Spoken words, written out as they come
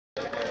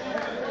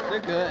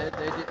They're good.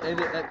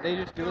 They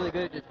just do really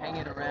good at just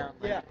hanging around.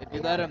 Like, Yeah. if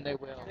you let them, they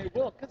will. They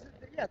will, because,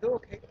 yeah, they're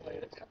okay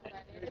players.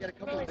 They got a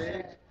couple of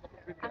bigs.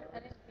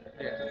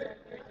 Yeah.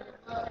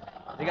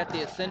 They got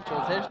the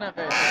essentials. They're just not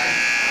very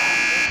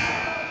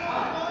good.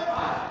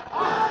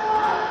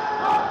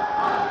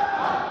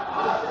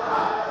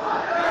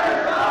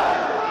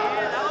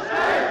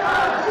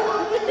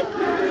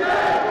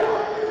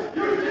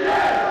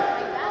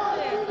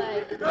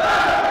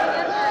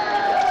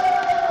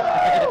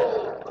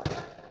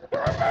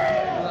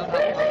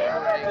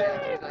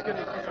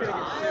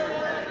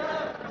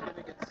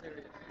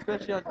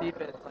 Especially on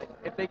defense, like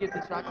if they get the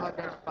shot clock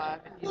down to 5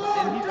 and he's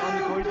on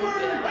the court, he's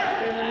like,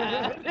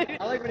 yeah.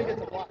 I like when he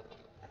gets a block.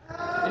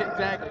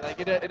 Exactly, like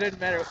it doesn't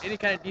matter any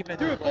kind of defense.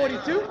 Do it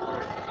 42.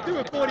 Do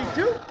it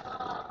 42.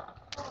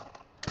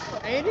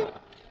 Andy.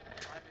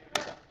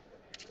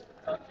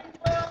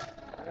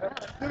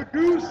 The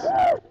goose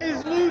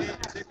is loose.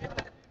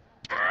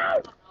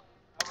 Ow!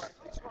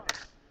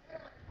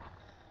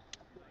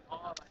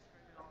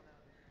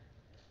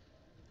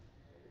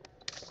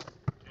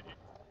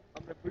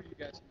 I'm gonna boo you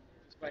guys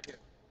just right here.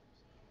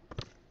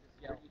 Just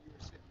yell. You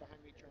were sitting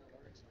behind me trying to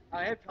learn something.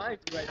 I am trying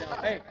to right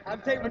now. Hey,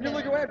 I'm taking. When you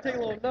look away, I'm taking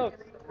little notes.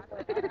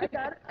 I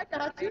got it. I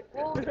got you.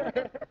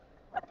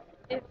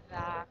 It's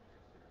that.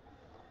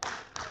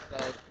 So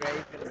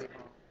Gray's gonna be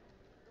home.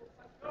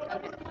 I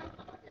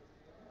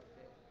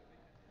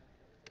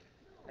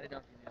didn't know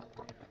if you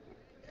knew.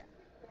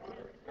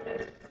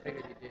 I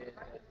figured you did,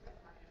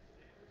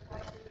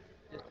 but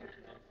just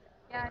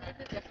Yeah, I did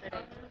this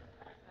yesterday.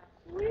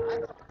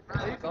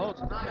 you go.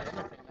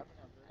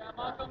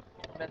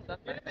 Messed up.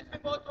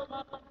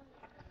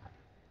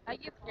 I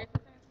get scared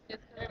sometimes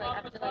just because like,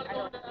 I feel like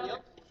I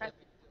don't press,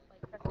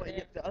 Oh, it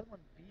yeah, in. the other one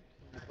beeps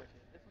when you push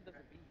it. This one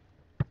doesn't beep.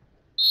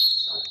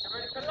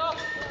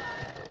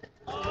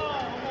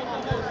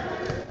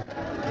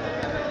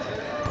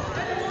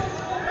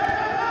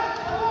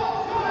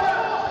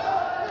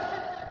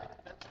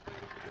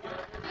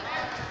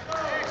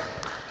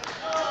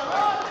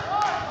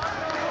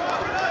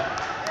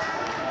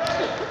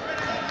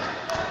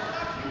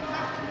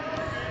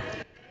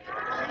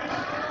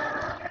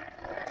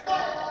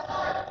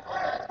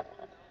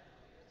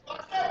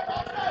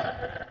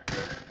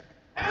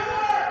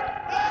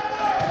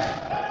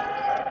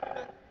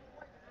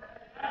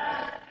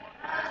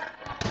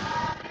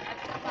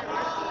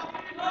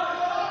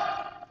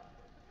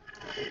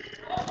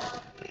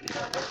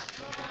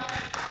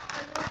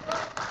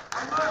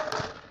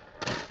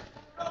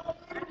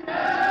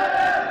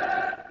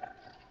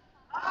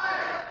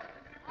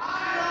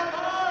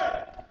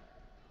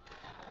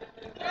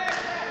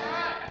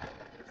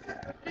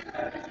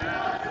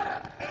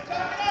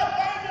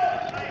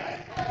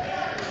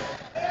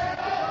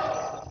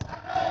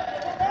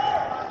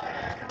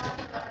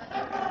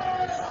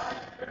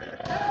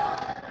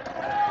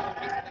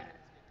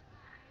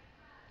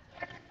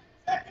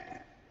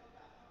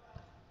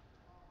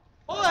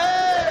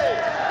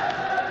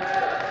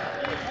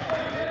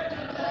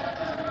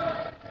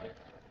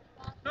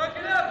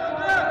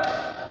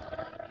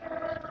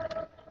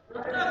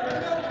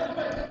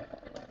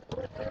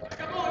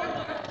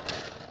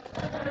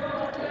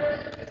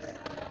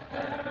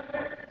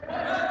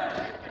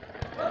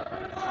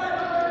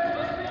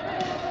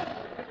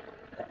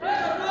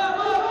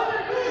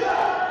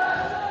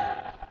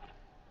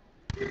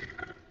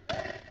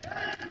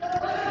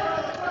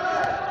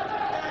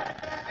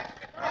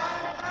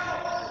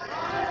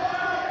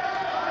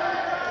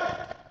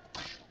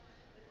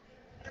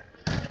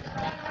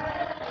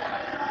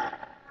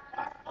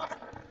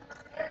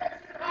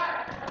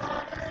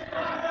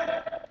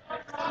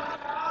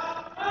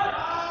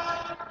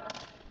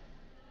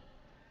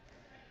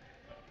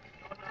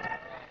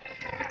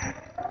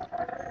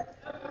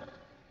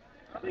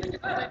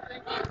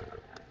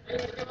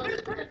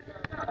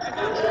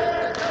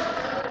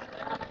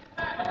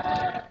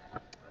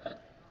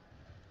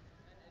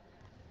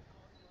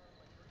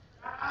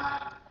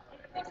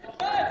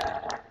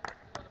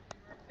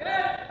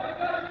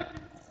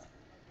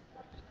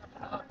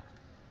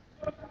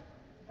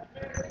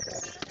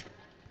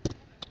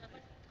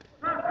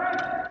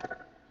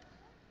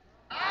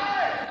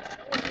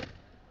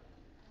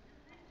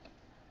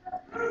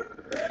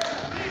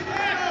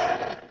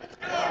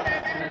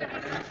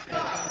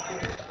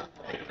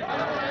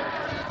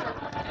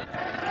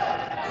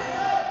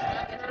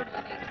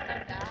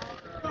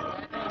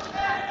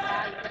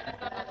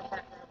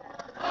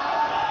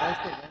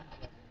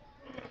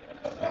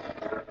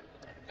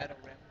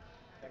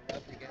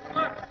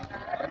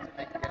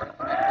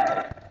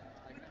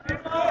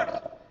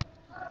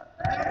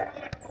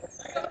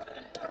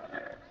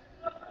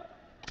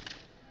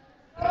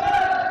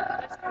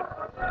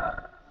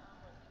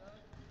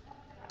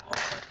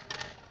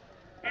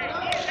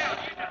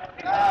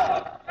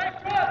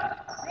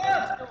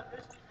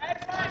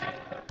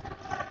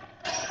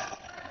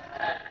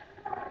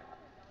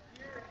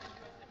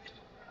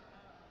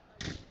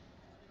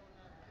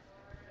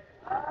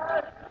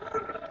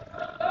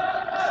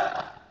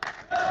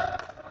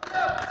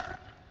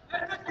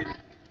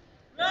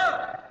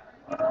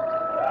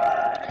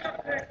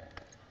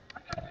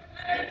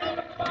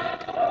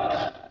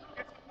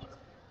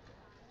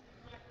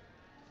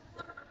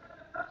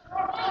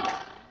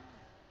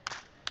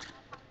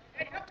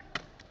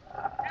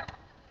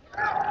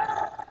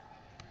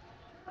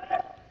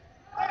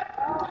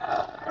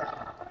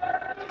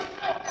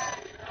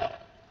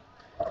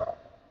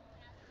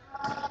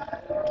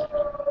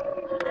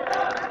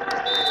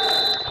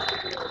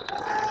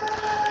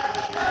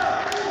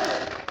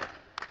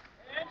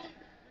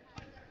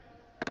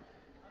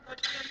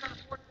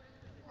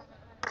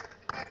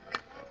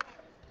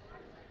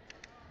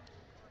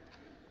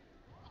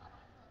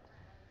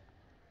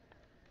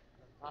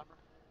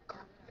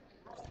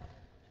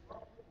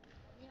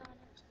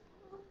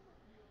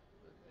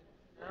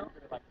 No?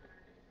 What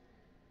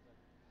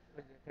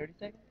is it, 30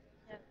 seconds?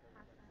 Yeah.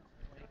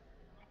 20?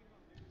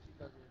 She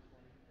thought it was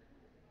 20.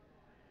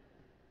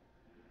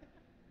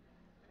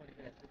 20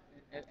 minutes.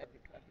 At the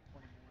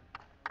 20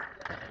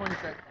 minutes. 20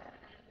 seconds.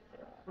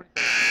 20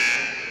 seconds.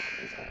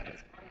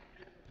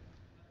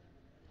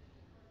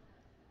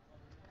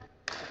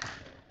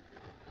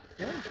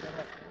 Dylan showed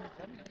up.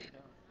 Tell me he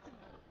don't.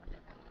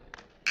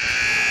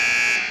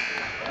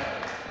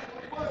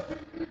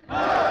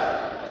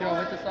 She went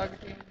with the soccer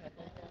team?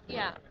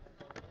 Yeah.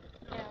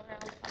 Yeah,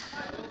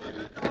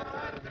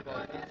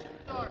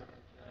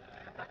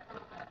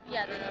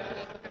 yeah, they don't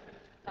really talk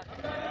about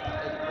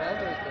Is it club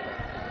or is it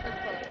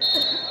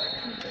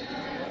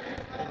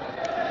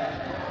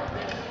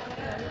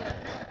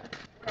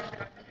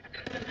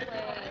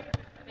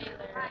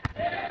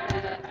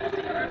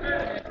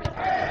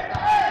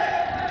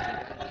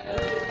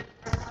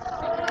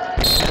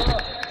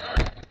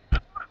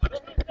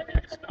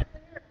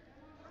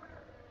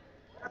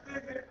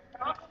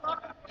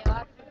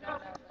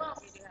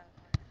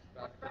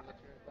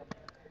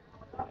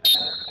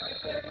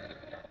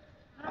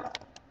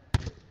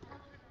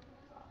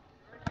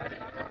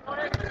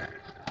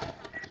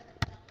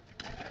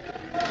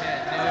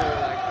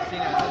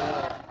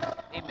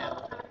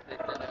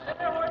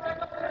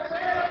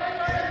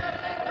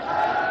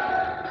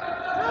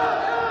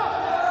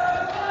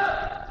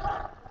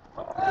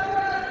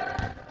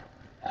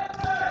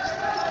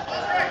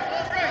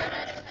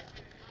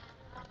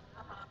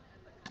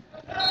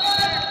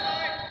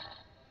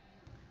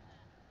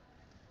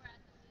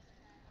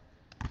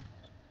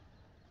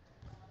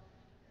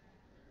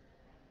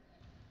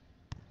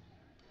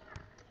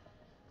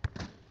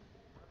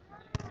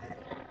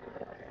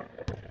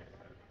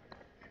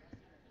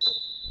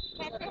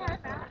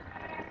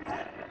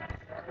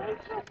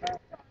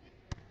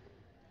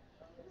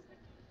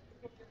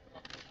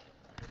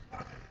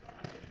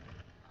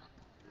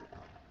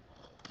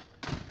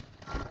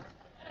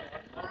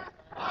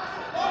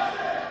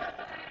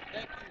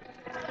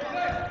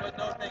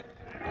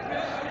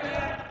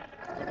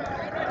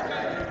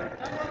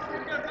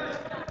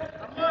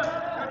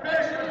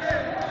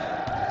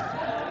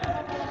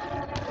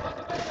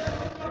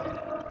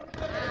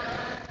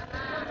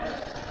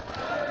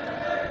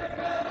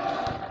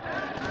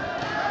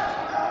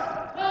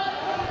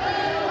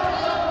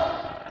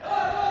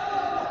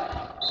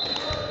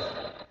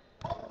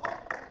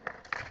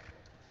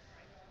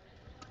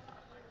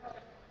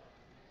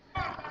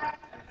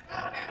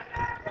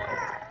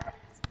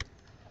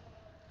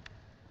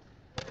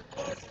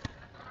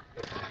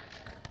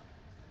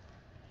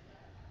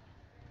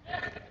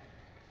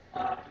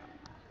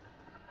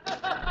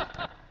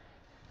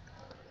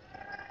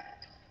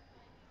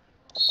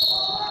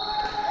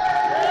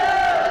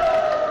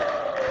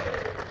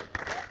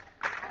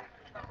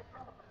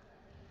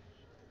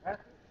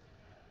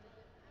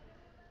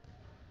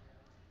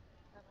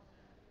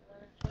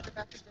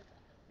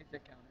Is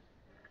it counted?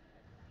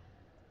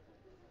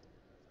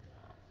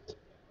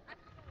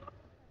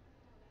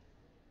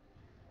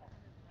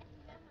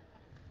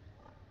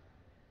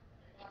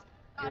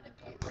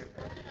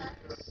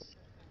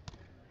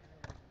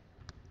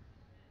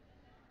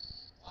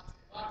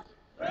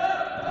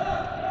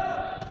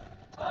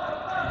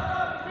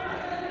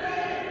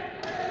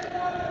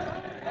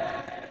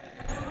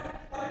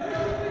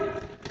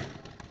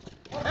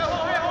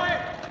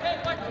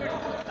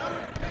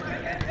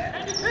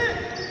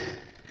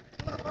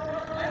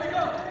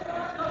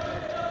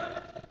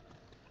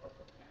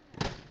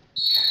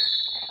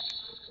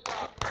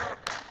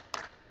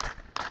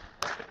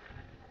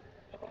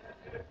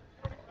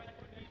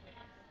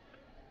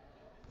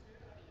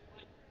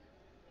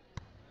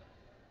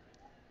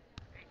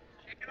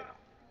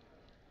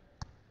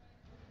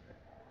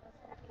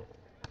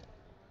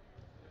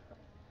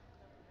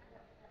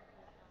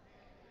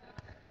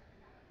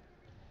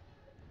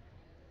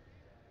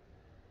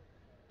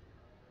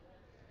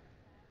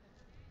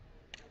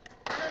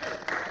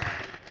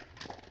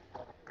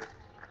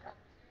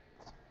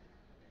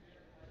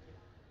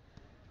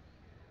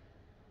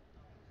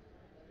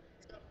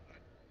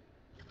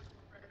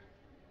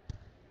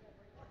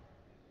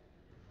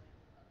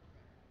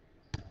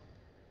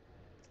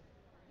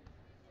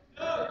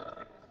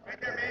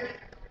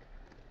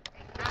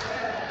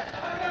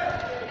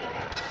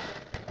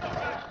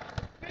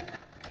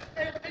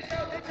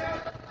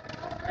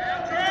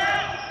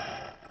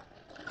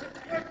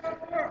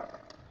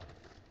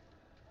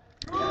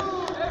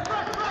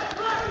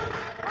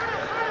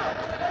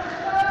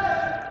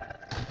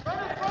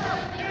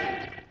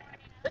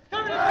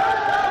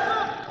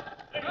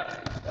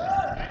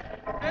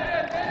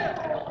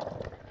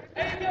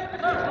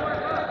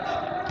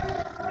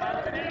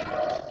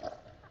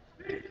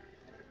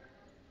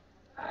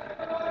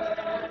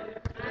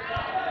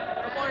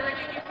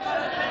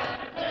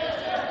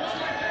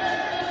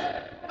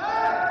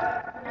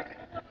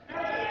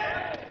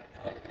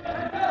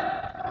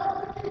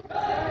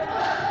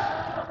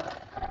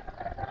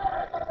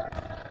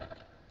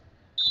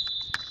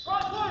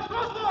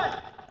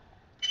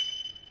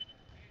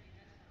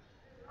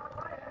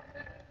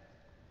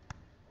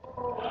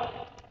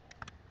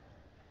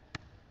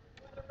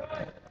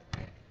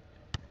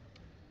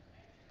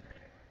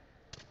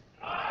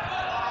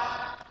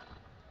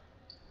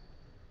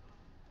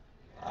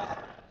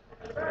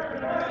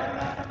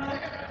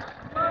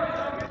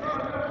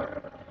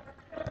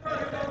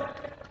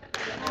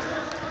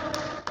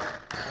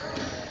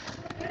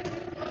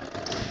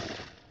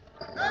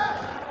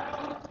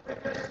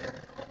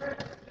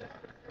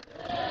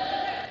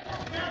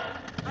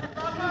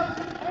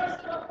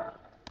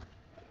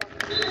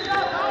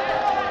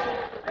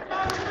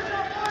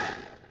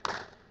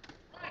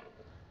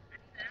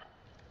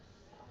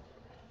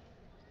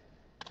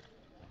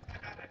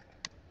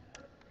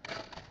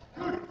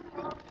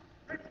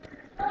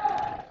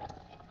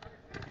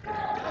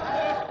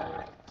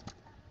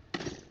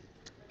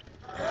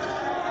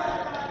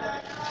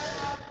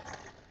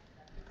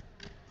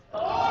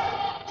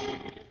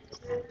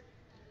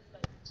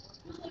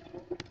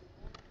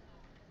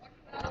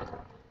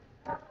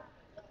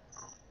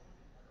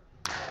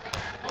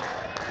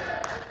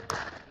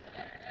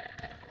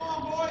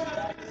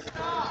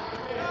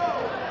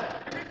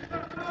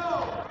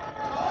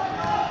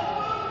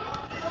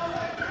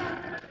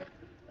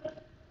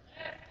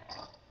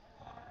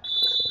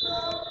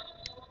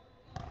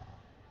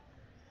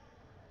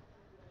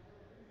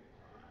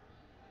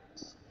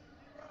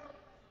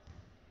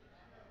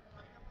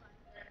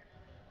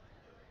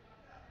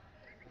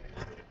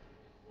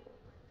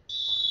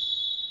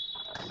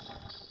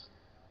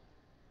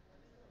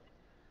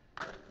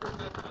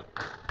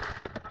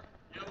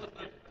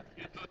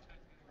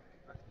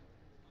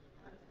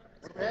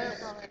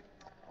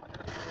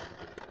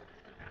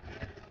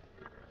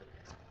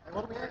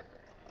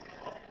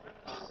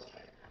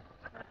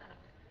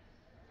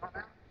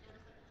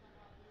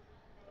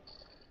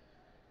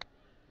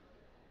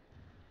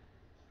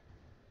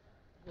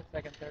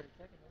 second, third,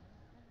 second.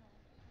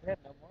 We have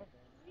no more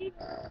then.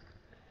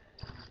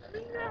 But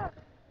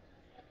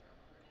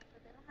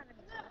they don't have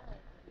any love.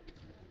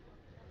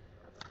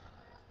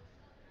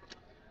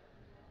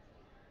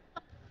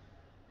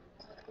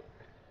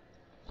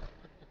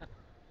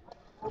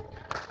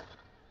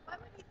 Why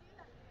would he do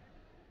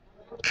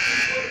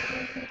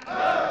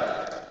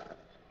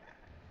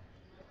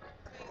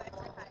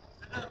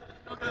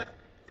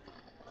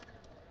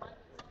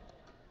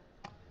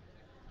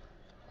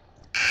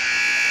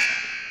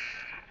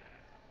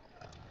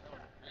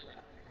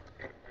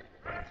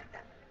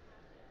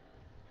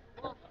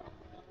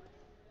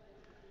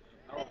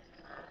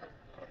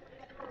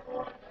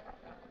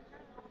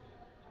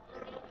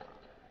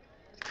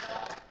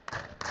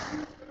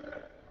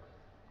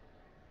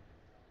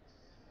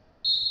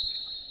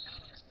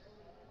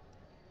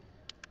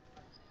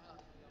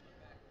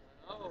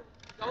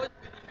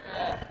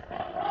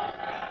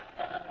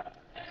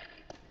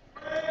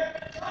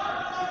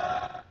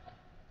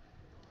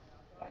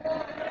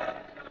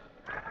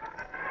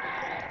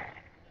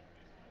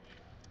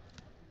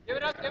Give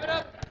it up, give it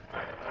up.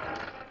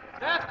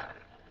 Steph.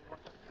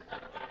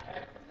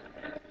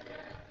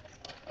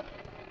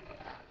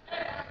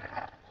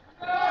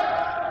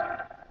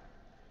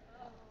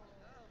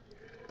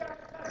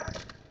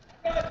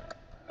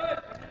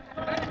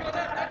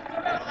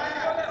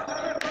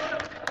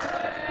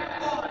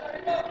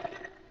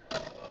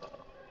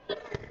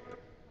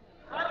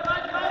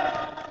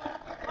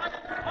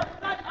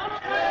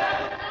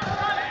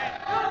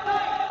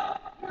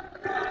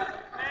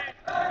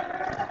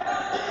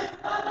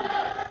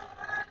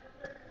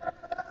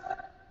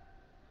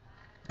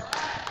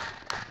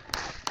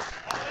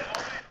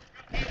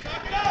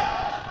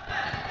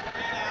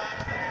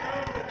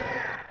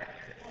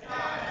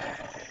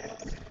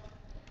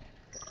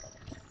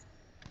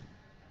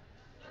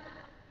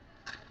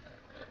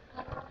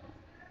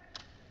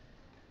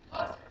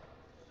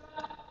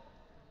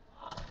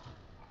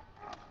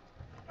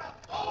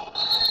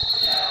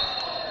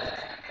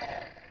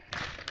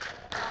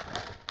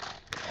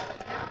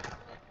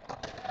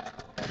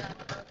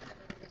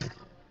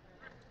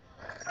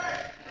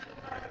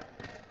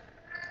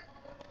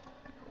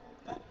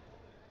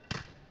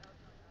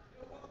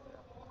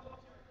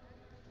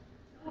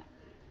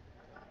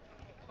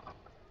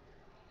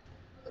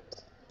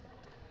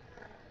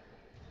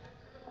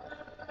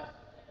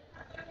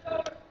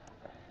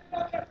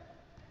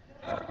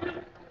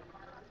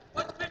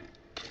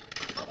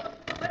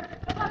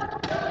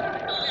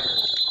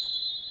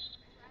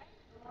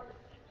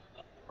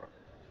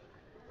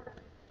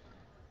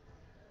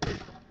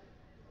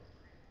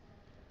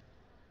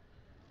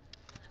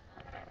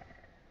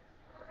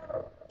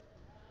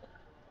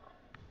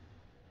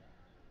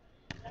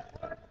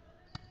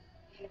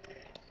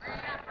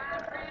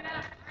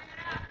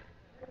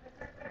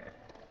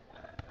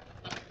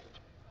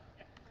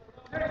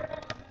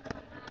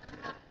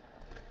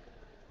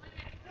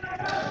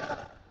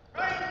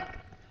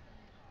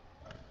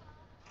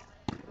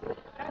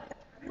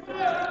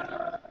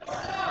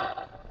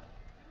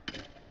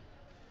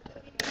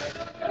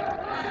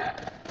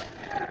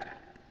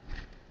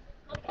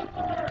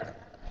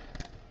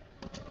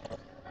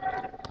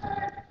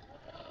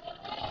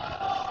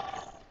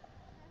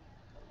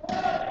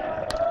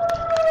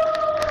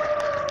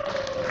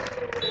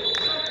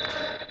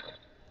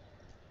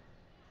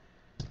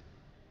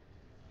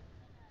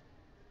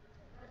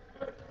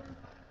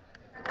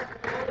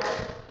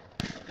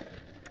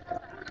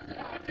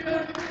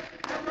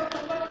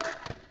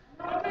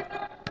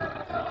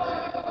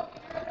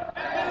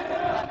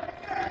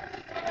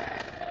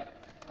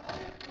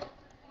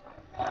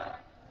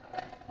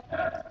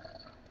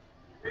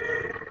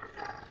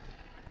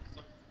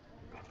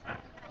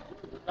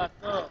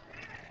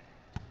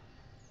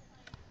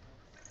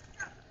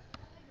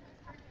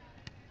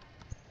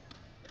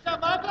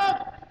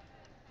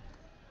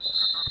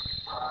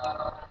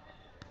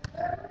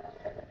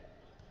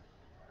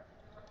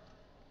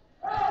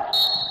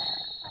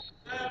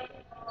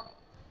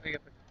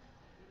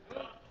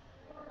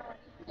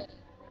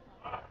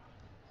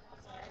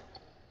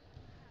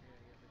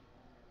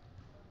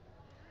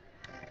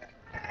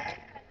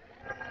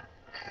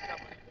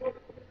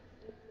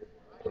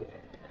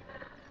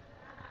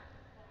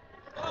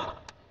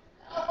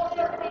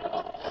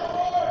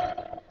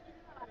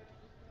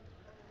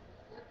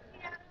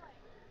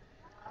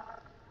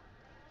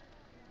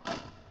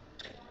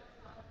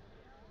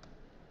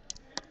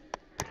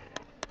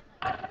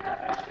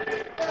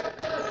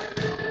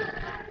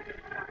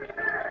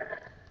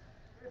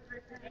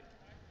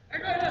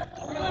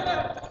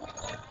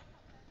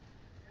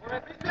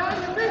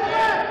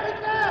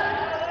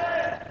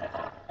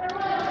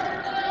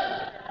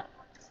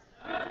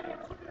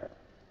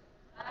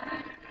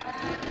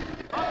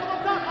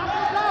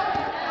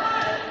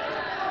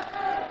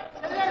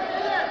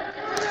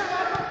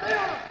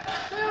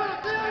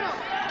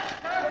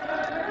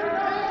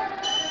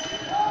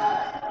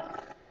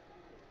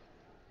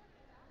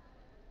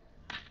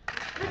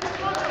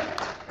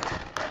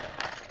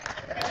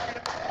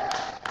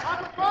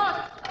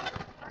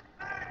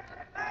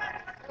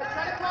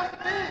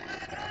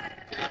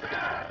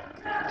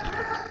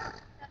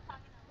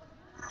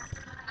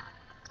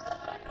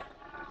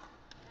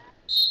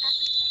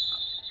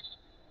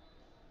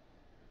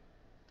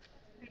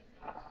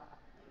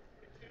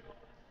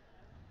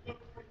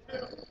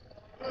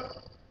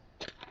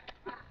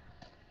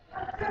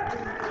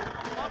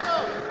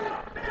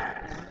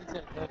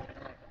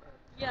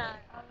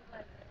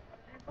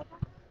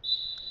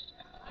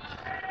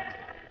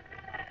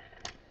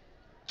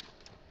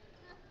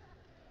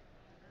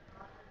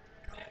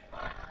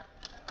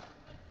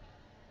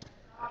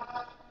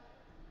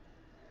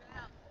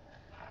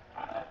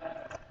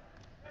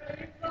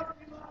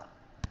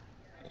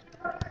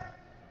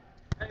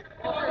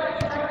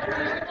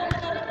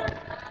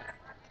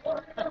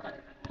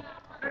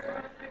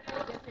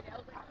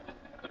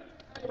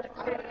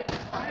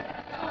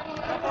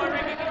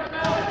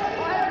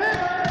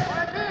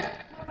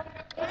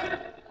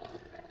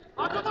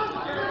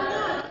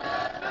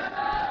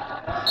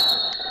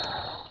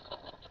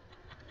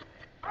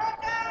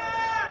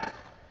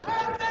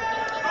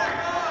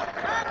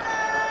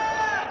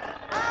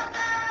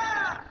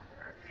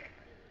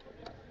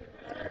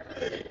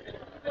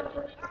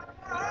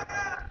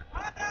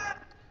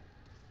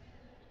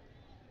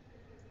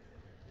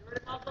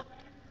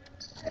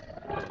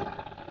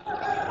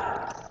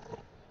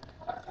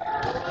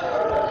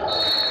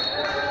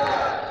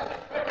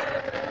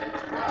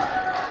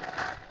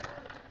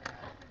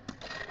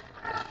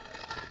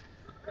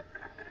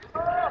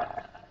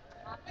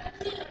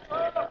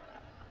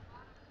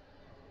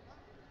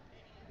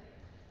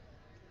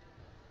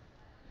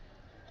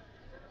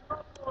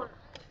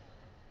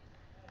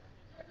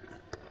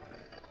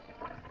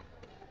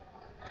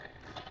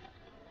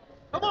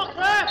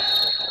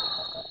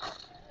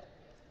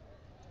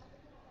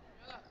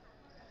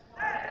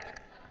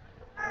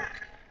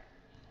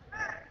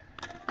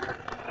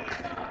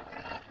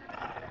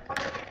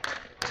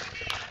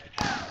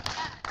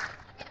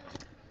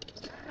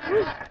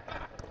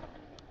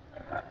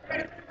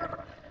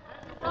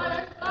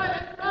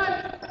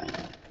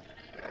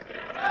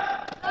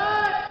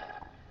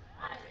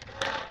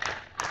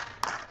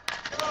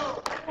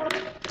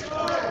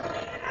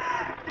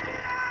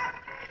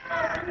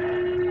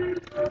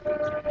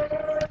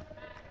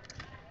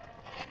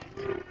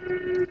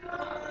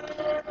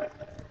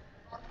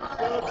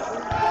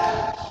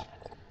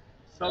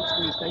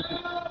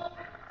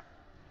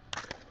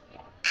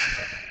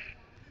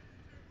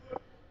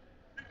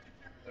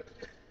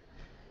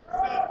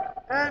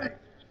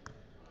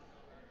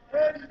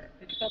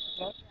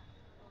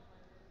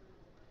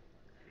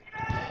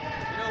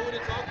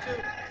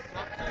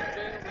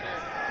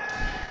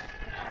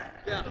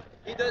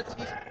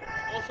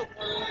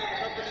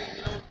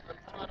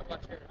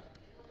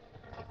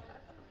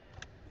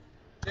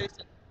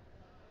 Jason.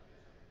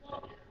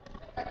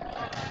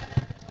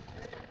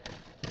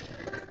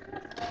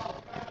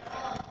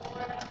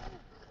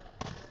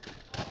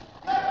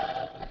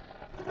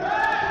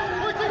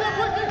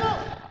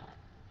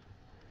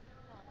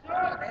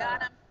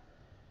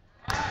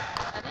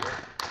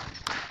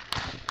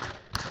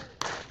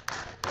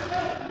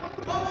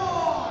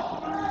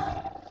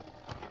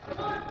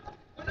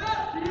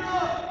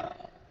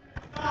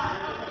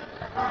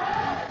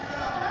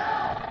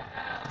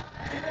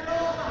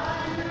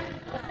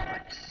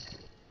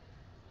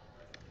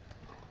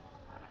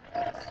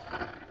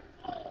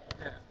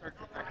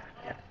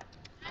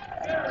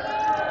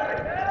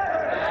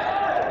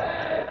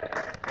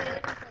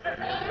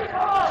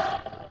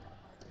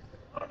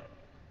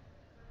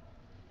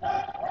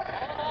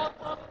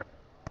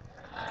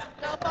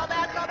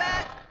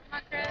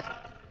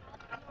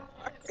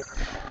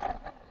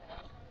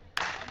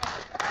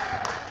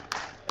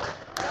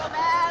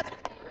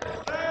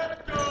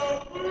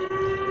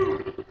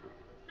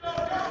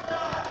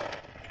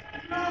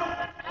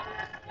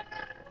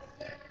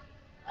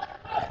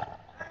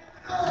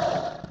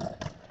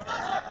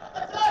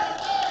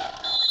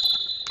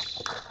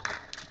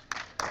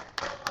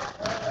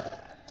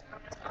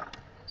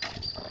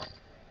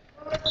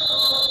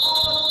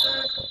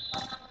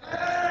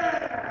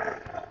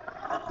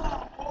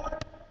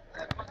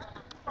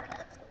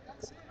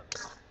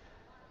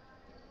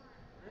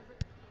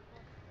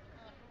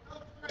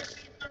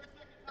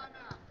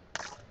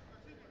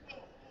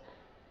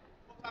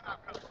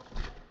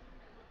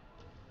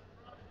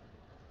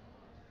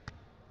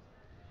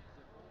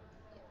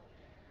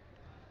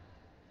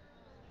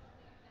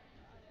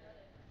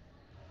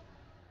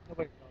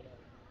 Nobody saw that.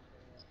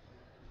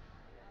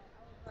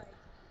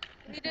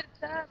 He did a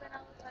sub, and I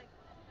was like,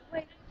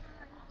 wait.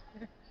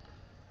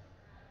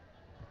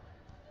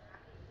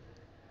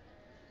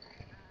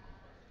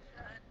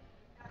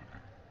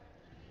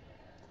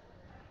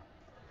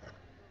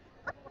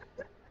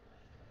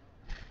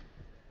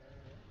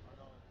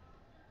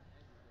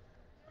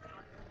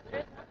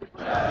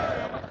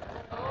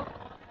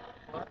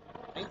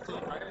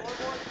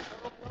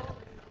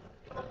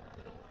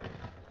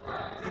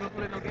 You don't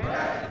play no game?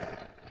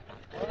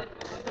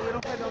 You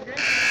don't play no game?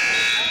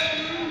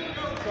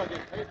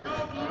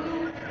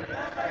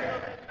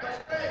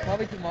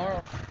 Probably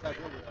tomorrow. I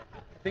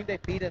think they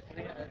feed us.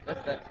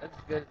 That's as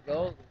good as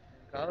gold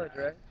in college,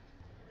 right?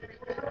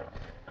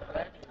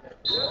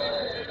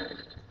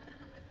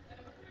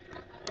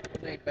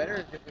 It'd be better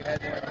is if we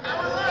had more than 10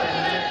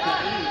 minutes to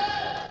eat.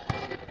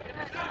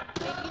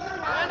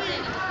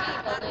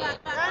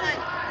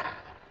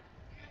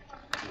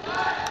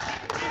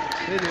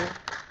 They do.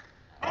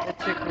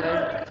 It's Chick-fil-A.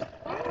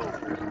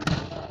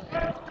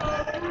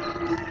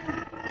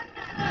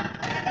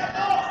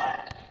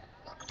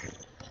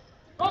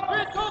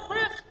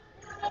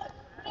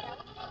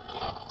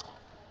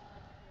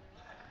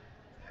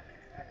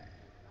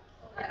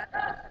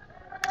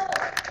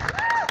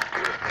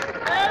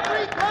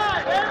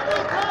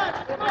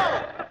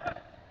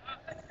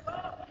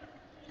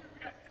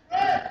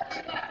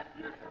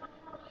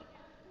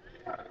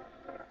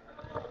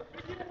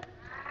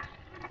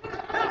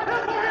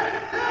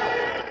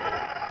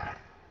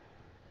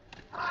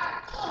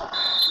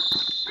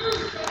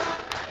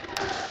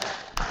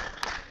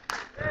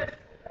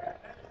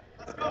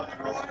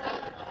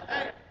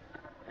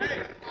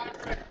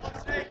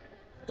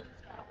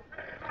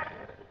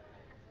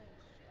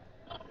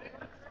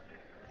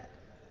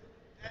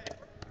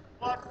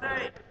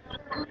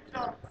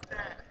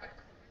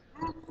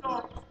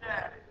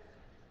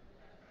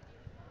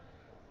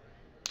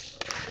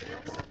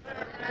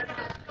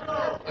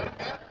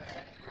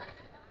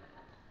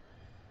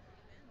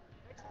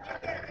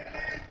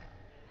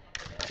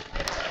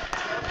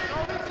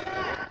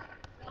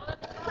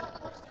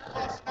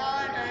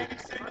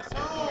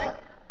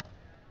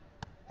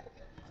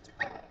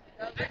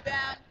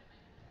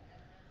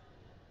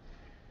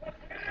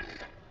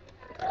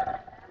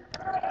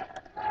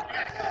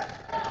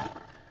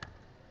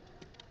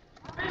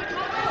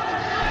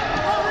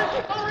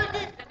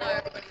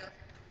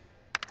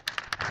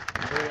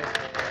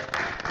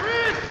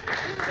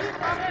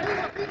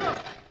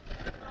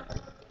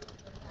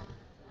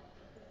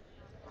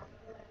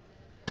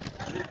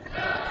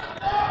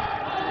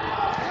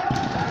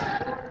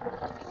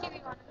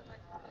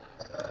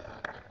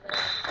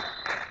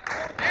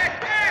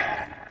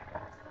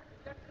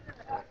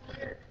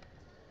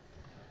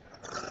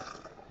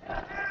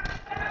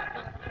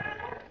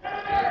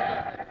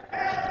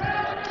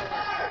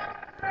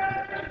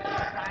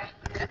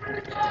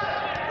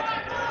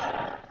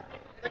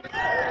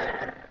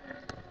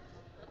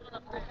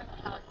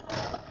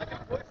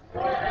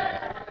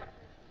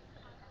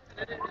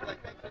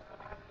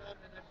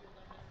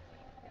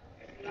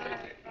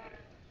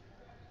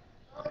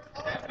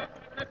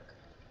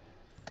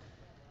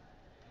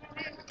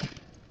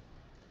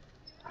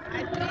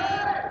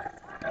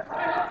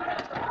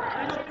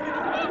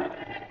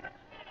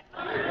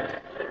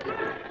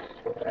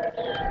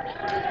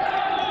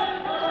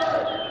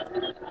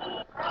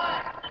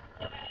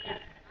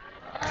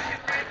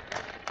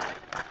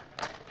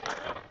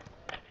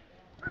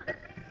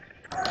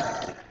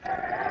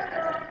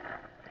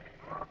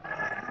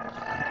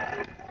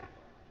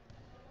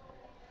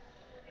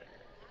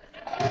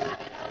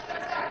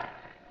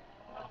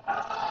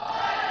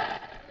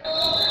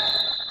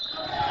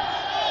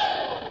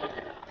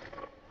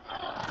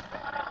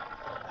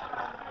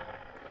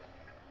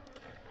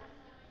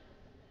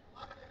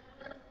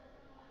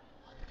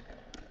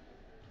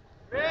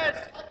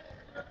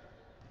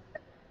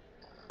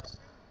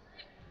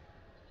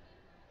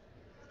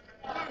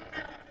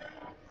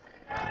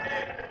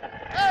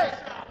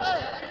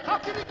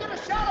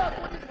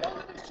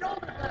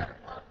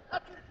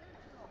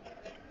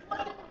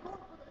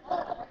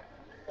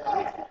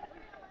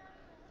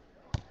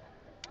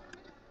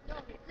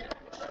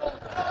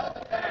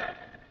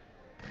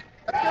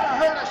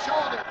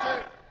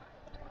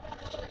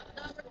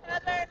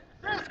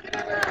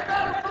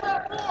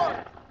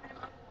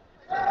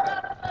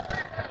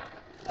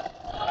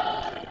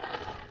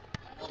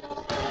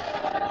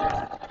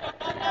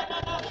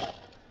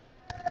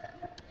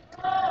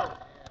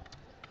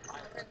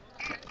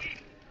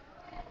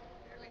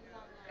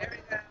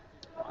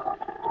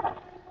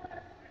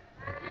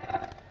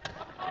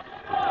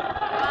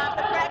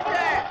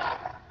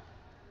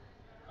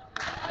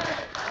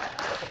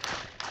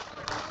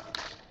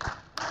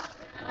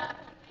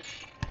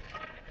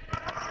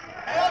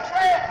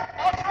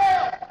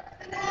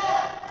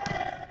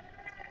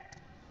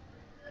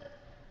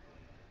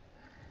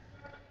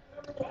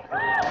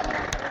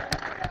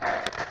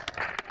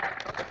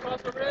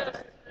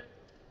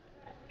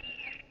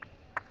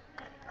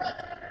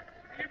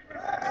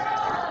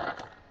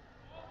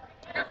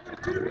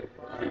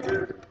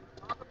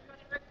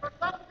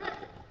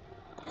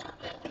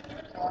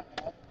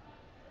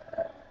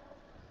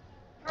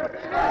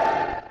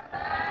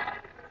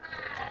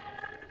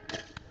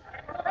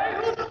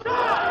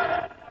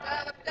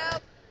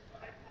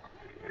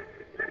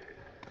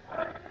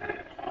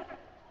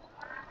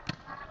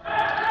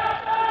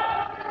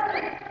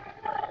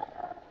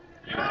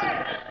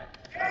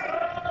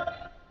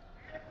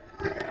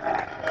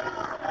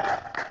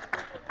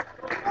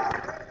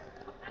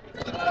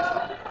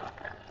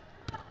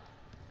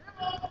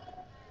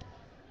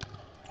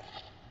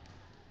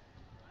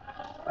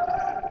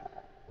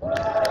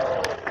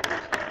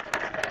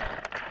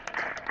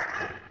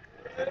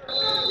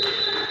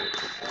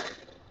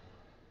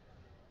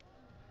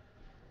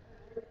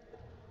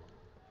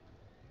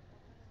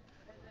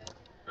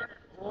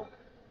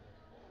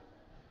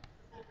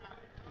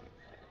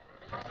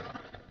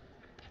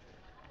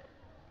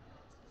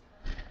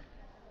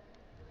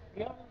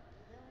 He only have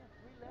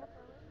 3 left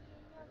already.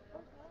 He only got the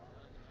first half.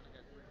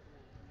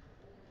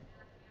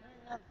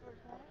 I got 3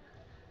 4.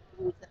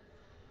 He only got the first half. Jesus.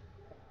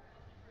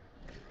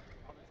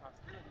 All this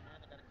hostility, man.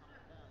 I gotta calm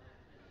down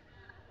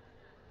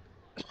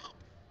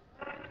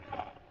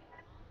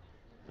a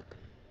little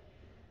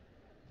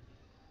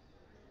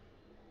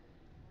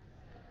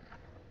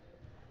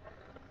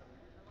bit.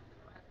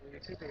 We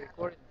keep it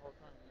recording the whole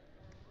time,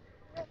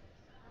 right?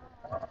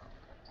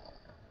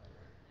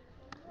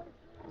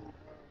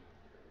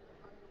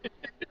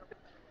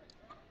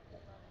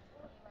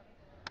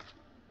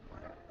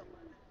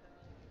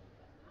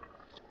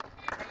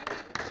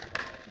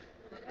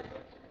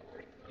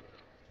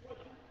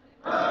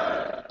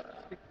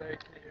 Speak very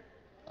clear.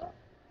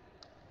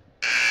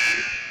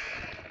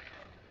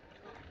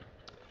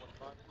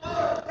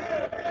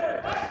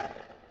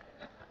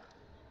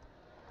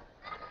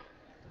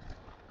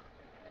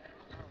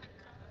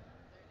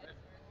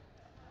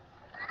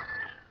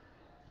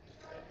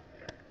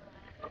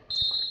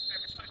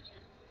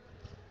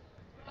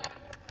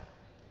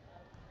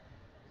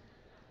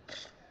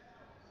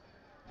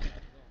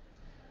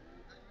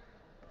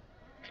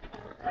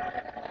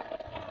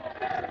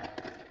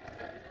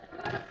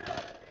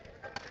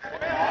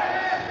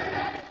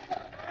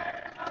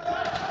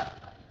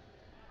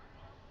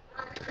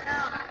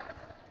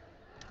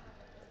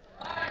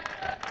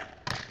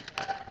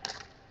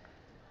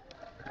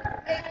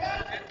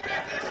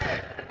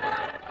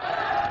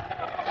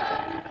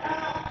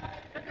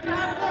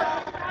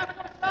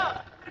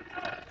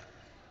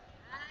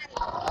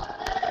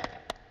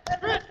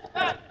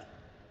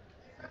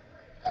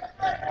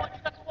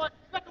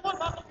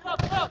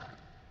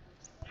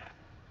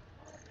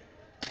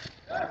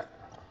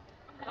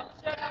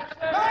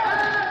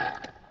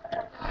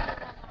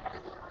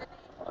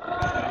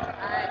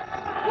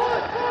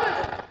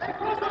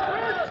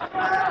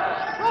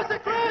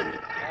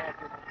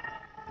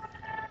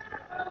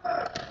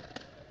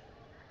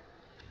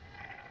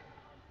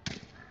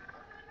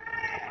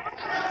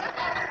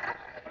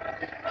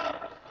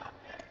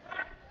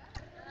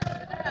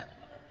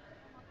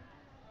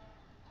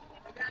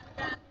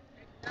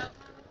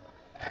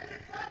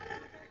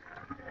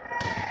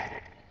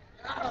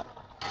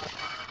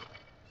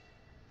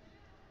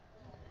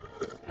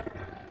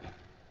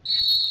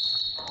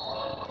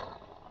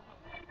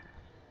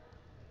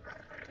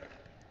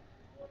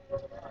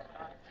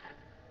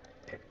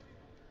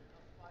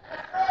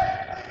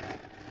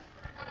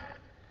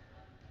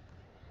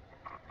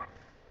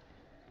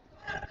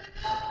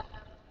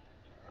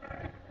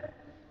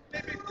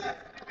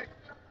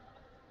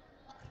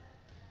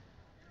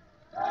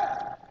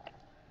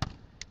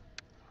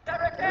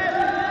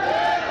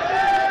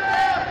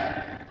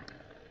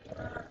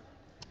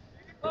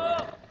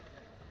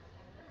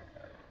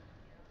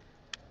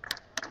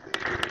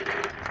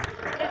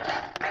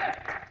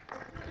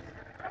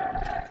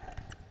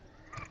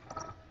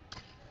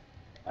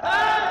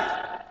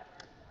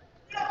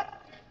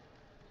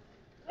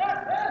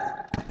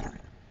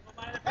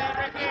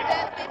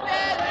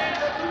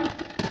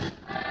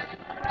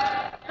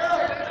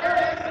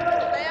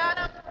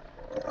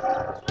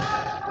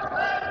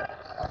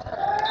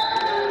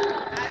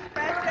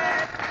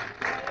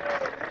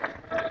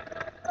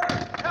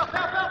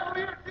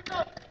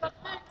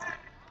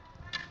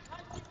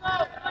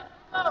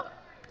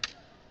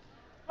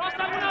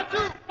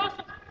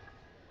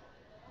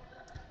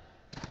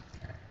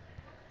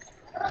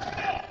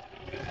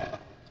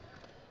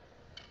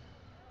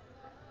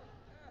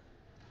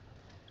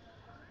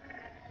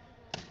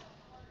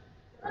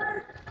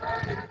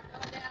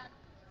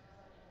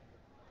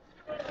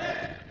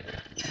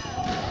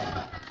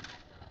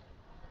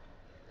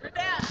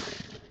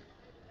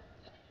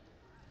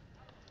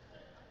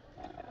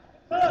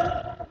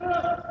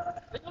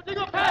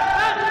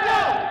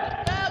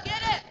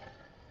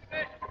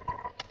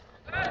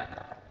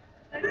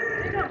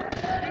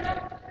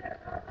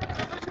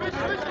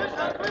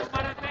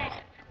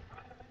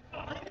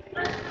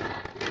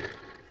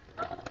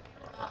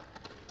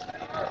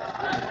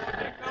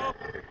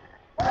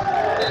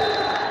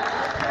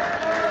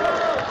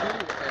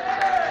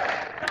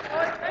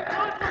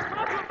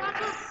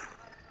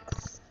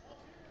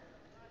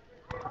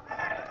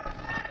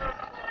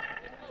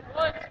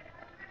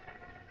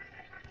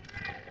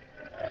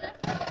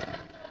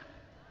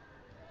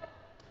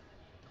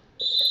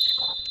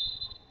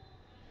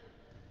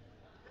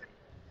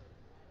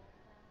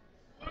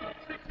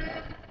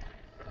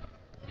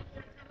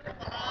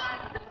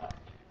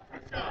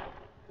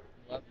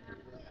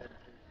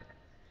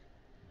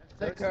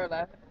 Is that girl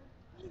laughing?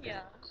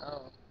 Yeah.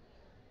 Oh.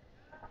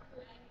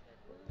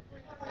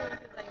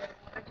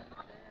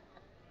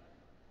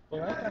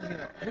 Well, I thought he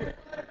went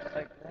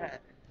like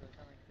that. And so it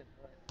sounded like he said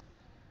what?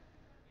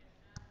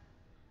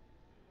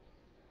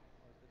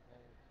 Or is it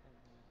bold?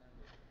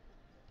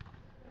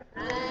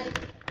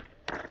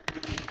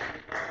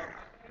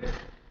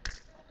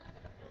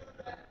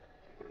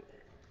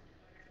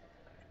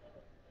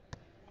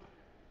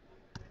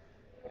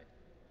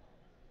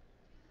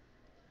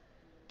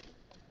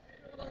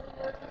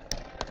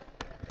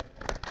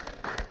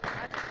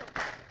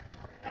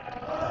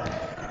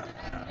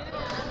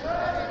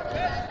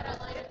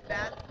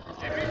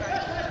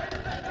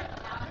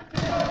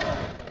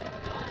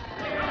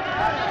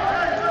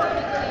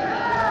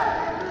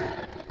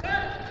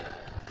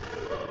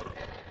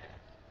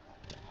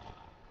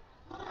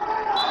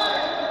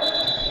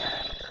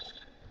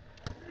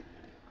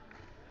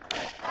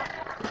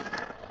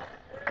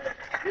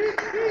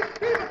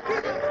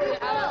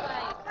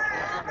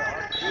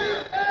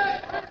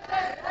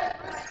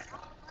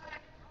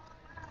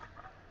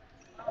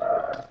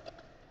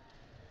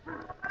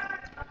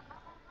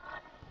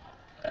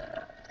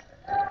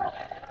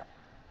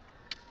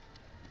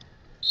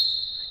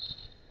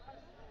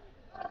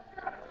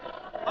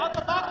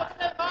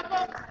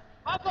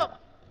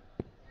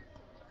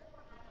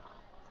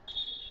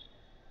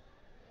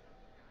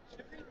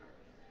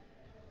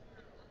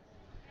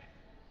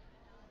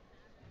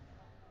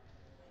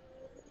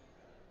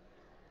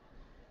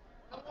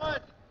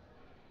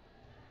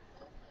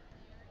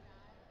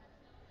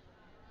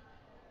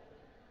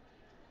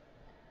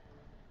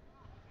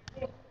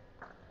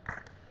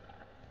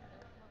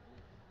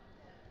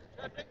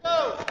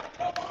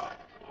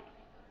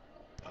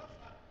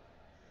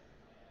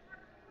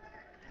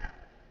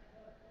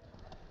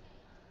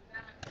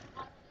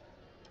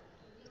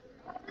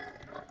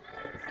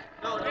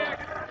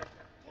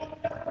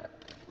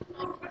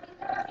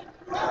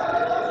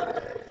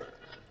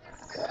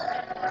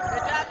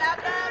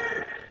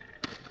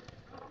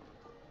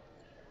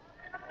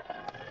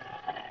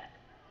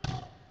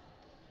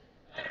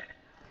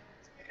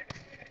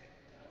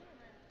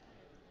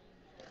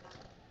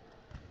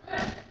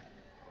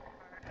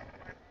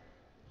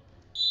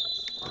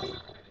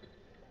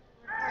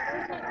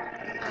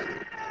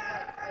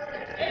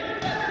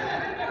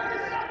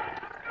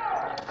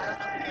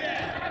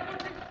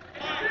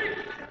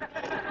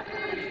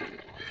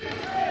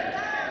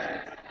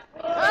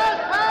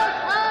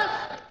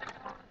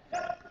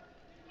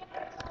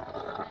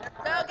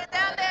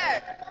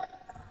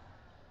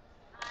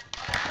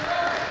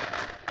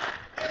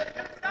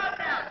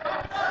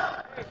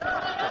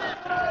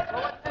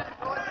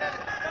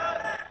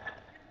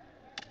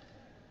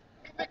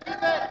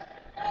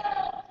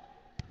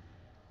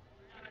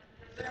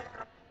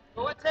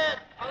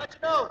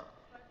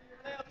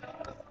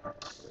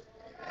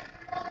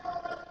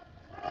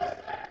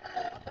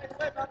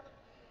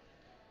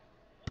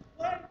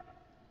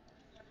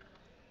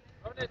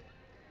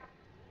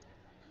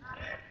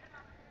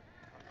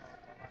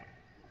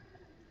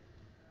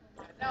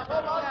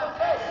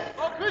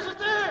 Oh, Chris is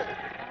there!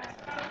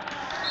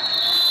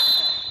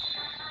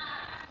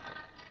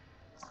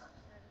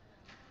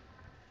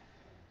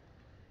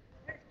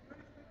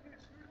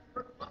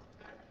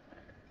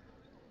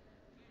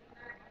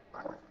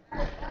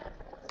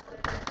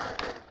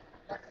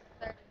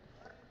 She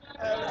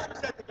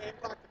set the game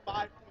clock to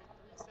 5.3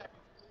 seconds,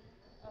 please.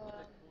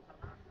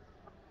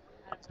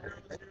 Zero,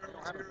 zero,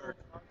 zero.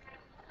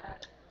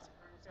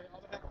 Say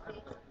all the back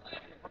full.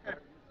 Okay.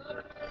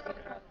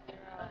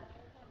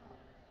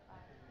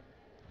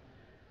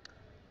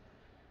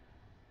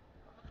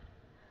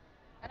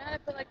 I know how to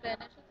put like the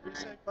initial Did you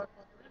say time. 5.3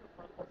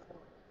 or 5.4?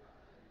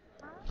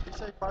 Did you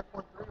say 5.3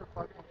 or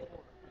 5.4?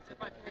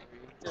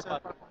 You said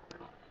 5.3.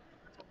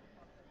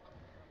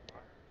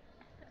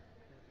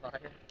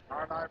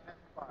 Our live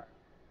fire.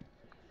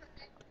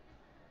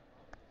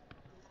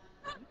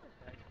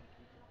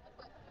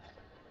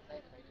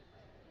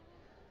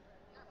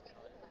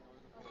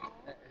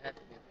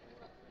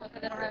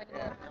 Because they don't have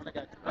any. I only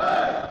got two.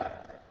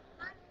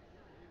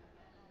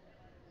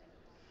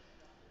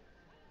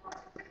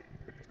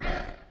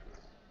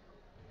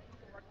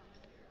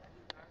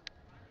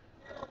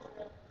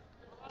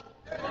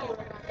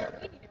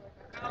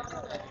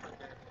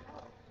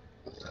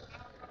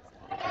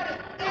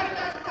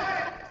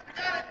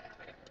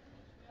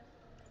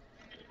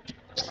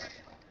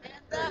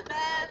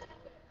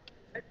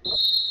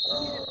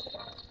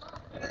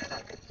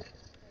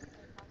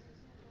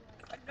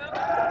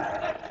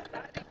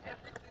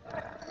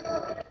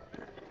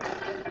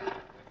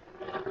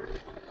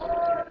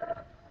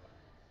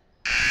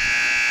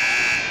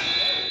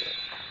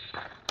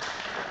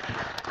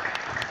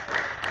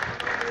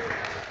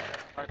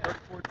 All right,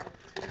 34.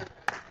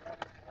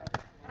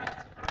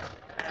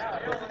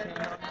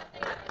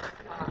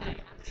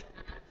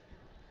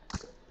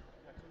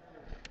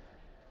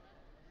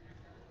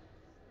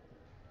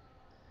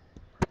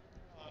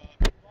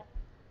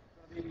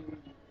 It's going to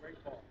be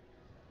great ball.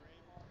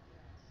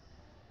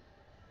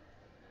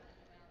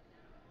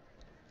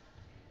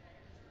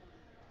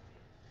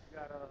 You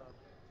got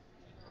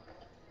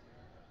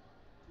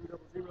 200,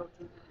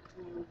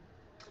 252,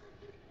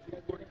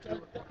 242,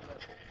 and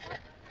 111.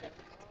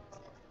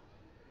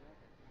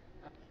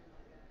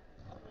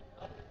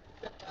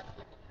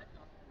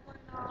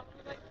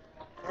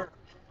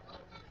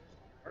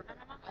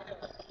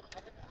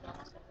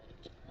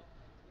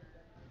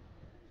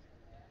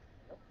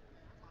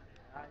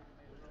 Now you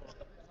made a little.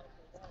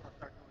 I'll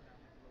start doing that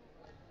with a little.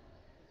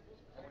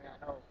 That way I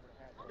know what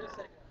happened. That's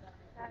so cute.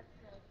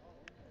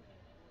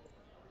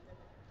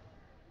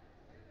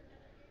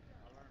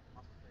 I learned from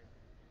my mistakes.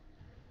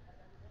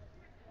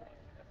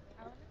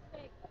 I want to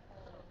take.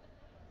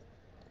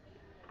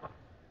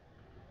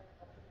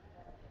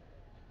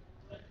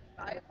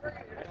 I don't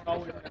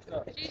always mess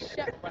up.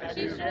 But I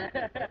She do. should.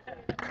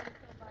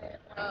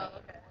 Oh,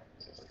 okay.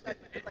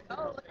 It's like,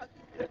 oh, look how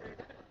cute it is.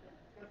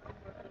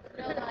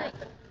 No, like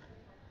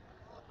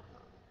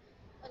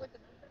with the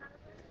poop and and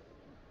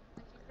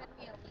she sent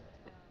me a link to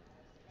them.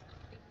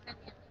 She sent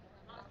me a link to them.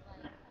 And I was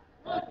like,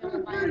 oh, if you want to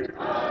buy them,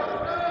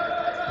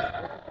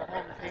 The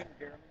home king,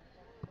 Jeremy.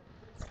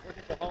 Look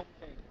at the home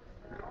king.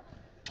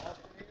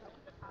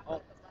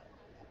 Oh.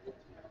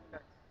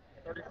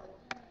 34.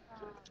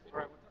 All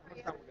right, what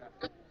time we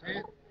got?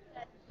 10.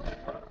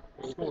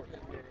 Score.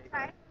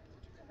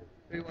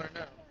 Who you want to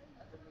know?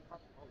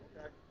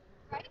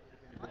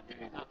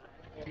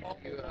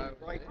 TCU,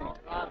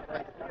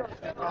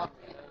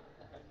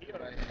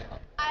 Right hand.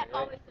 I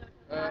always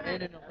know.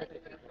 Hayden will hit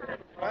it.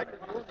 Right,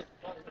 you're doing it.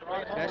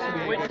 That should be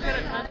a We good just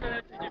gotta game. transfer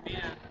that to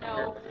Jamina. no.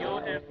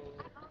 You'll have.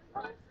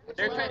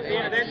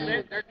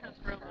 They're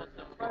transferable.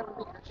 So.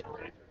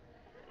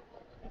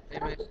 They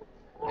missed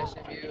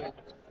SMU and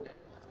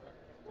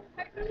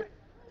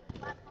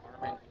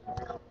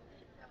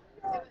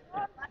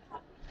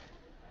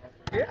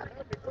Yeah,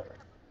 that'd be good.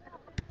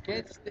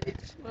 Kansas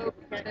State smoke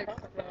Texas.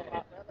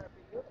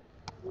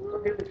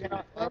 People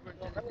cannot cover,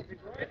 so that would be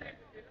great. You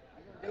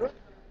gonna do it?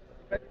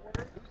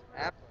 February?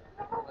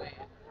 Apple playing.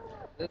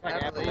 This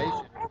Like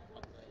Appalachian.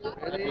 Appalachian.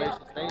 Really?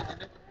 Appalachian State,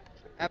 isn't it?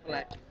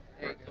 Appalachian.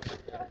 There you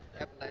go.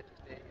 Appalachian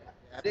State.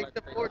 Yeah, 6 to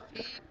Appalachian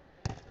 14.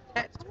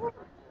 Cats. Who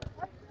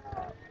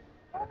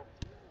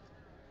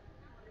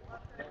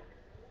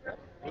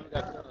we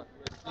got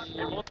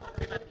USC.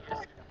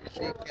 UC,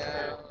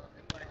 Cal,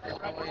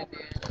 Illinois,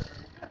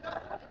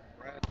 Indiana,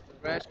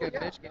 Nebraska,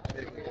 Michigan.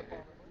 Big game.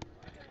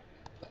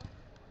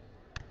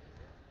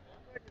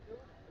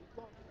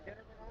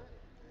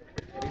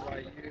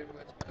 BYU,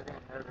 what's going to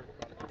murder?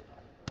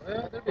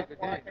 Well, that'd be a good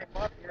game.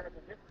 Wisconsin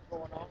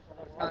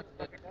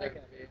doesn't deserve to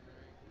be in there.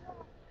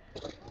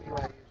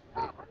 BYU should be.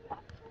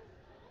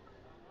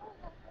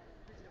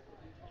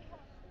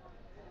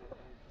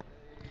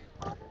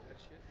 That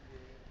should be a good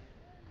game.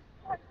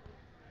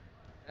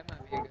 That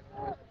might be a good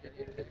one. West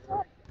Virginia, Texas.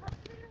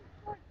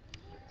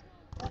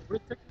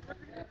 Where's Texas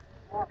record?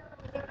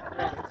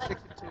 Yeah, 6-2.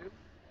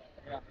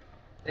 Yeah.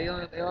 They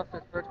lost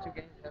their first 2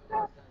 games. Have a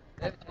hard time.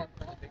 They have a chance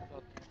to win the Big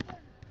 12 championship.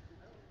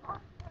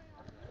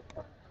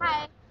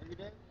 Hi. Are you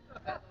done?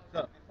 What's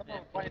up? Yeah.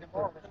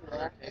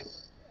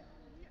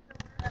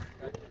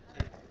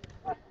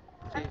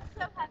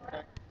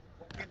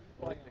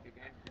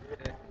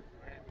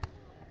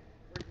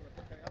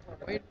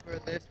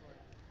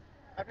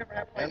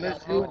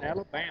 LSU and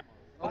Alabama.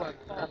 I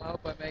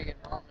hope I make it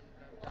home in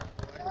time to watch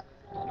this.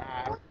 Nah,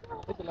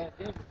 I think the last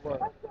game was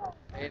what?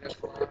 8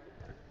 o'clock.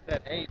 It's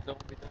at 8, so it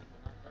won't be done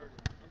till 9:30.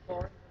 I'm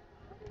sorry.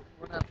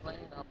 We're not playing.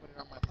 I'll put it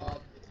on my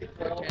phone.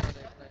 What Well, channel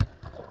they playing?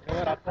 you know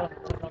what? I told him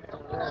to come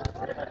over early. So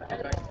I got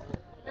back and forth.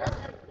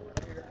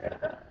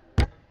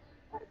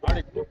 I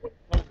already told him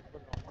to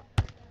put it on one.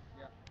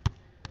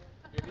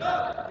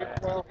 Yeah. If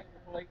 12 in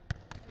your plate.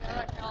 You're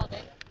like all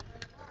day.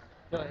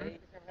 Till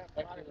 8.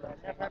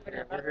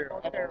 We're here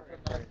all day.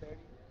 9:30.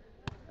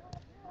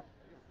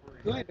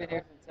 We only been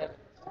here since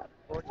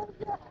 7:40.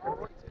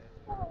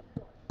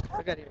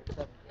 I got here at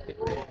 7:50.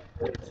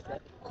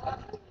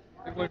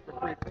 We went for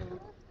free food.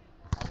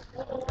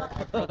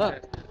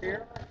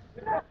 Here.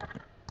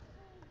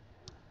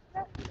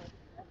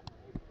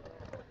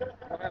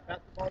 We'll have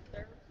basketball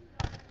there.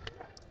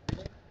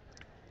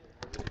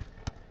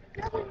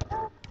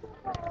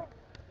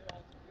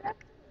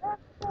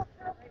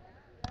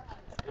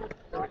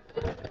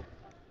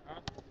 Huh?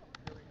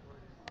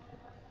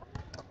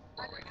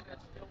 We're gonna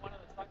steal one of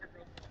the soccer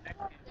girls for the next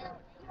game.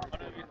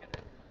 One of you's gonna.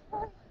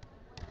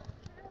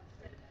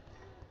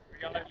 Or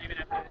y'all are leaving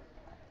after this.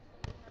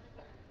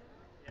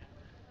 Yeah.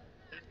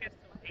 This gets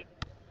till 8.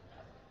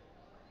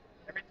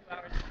 Every 2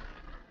 hours.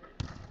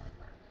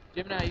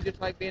 Gemini, you just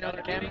like being on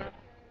the camera?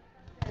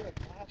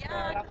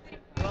 Yeah.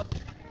 Good job.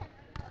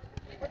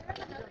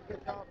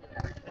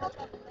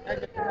 Hey,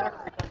 the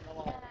democracy coming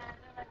along.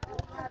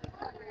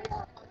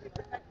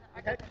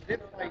 We had some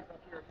zip plays up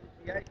here at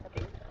UTA a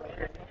couple weeks ago.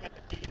 Here, so at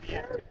the TV.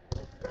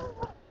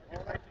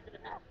 All right,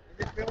 in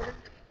this building?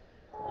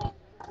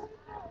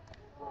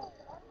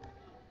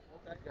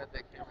 Okay. Got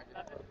that camera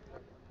just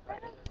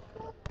fucking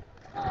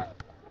I might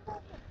go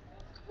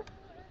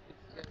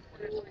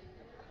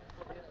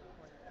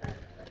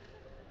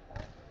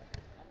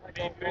How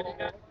many viewers you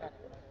got?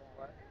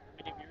 What?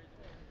 How many viewers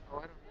you Oh,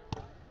 I don't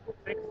know. got?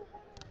 6.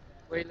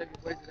 Wait, look,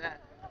 where's it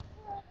at?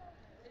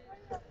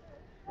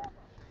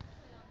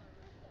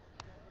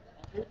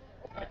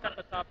 It's at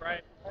the top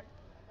right. I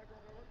might go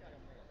over and look at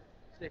them later.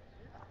 6.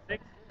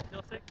 6?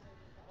 Still 6?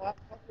 Well, I'll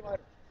talk to you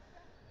later.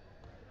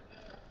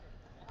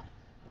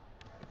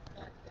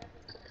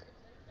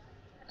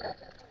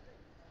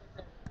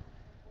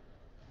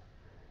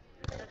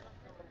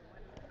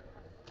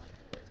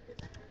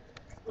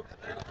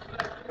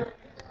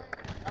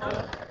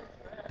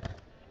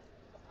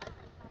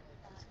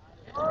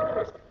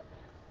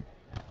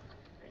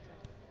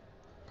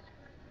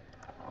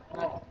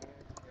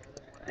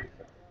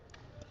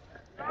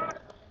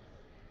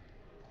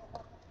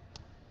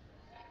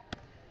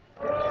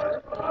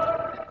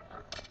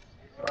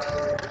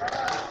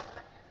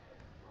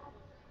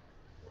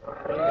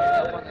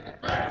 Up on the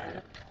next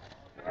one.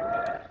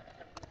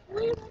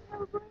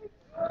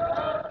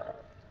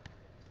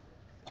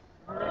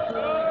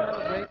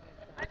 Break.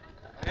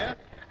 Yeah?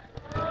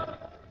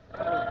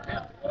 Oh,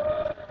 yeah.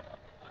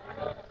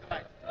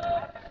 Right.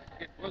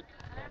 Get look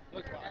like.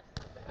 He was asleep in my wheelchair.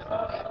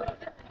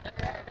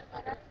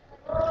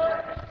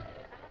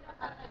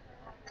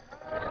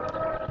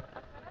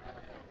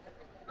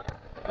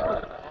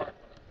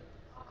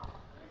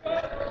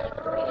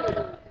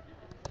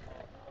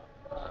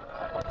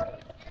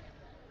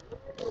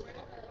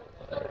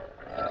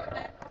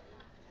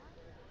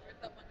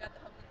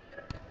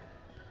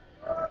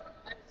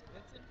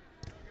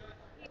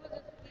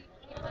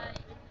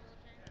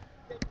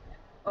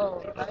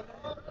 Oh, Some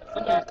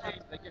of these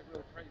teams, they get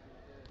real crazy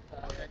with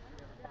this. That you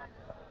never find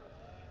out.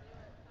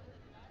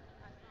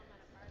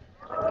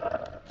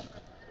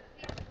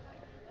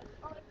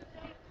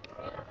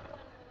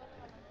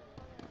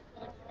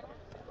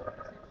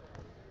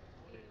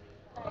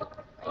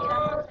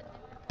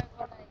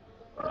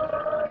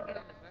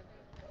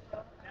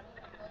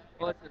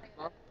 oh, it's a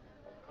bump.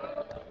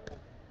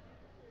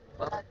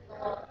 Bump.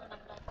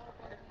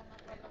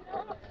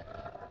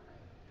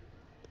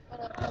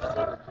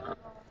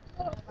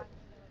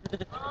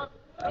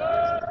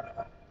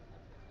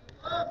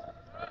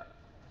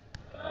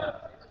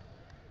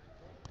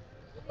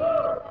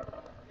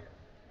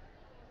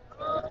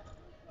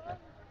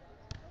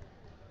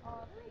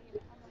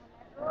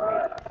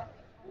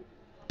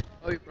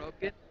 Oh, you broke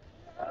it?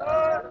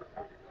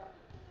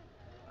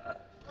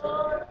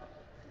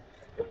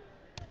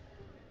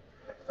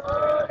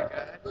 I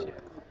gotcha.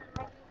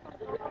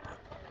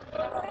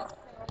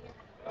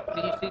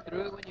 Can you see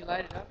through it when you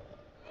light it up?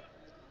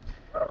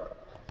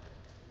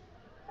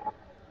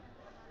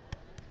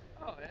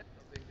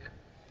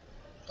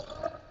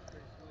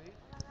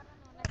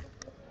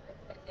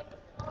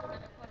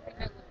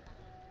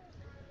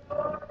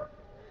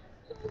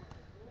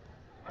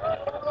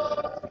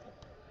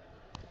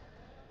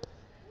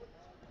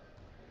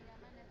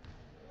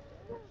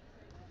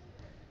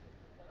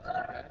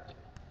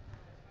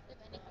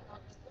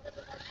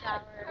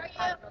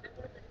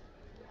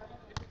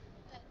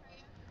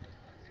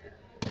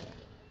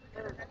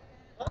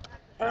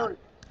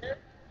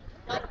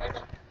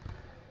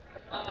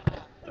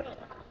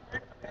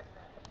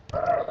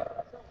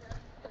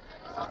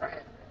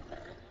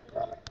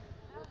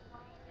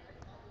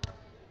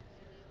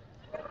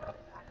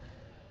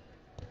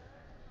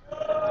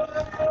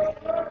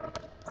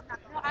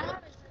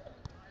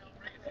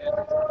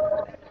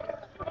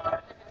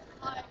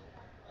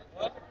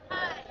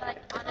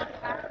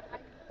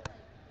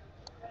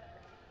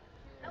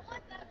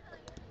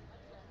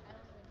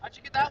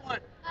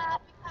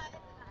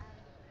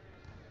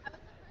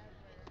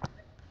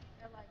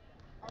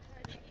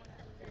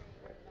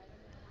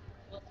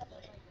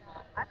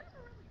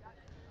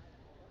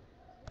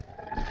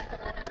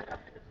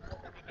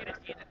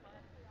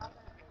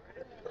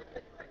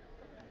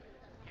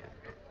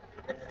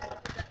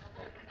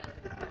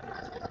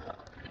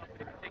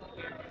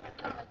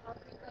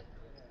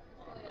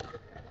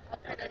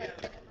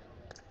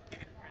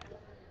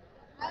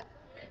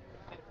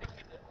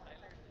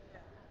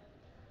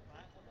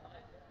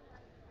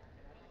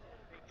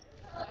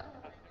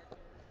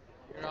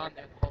 on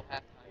there the whole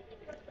halftime.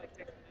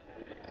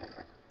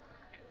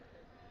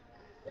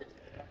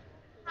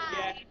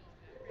 Yeah.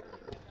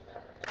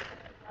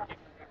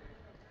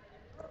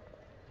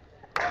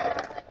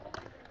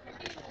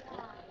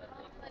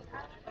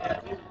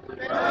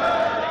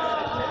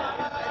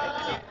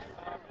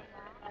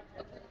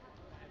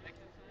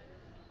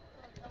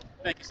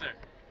 Thank you, sir.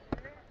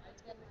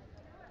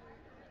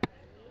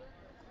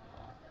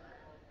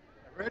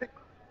 Ready?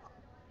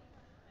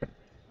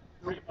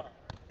 Great ball.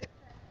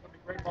 That'd be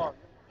a great ball.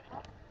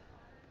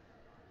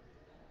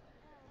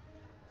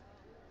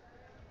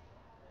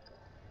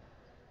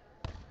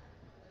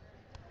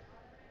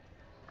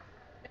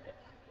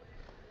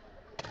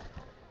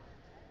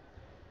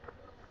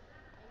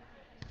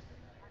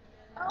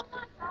 Oh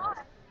my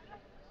god.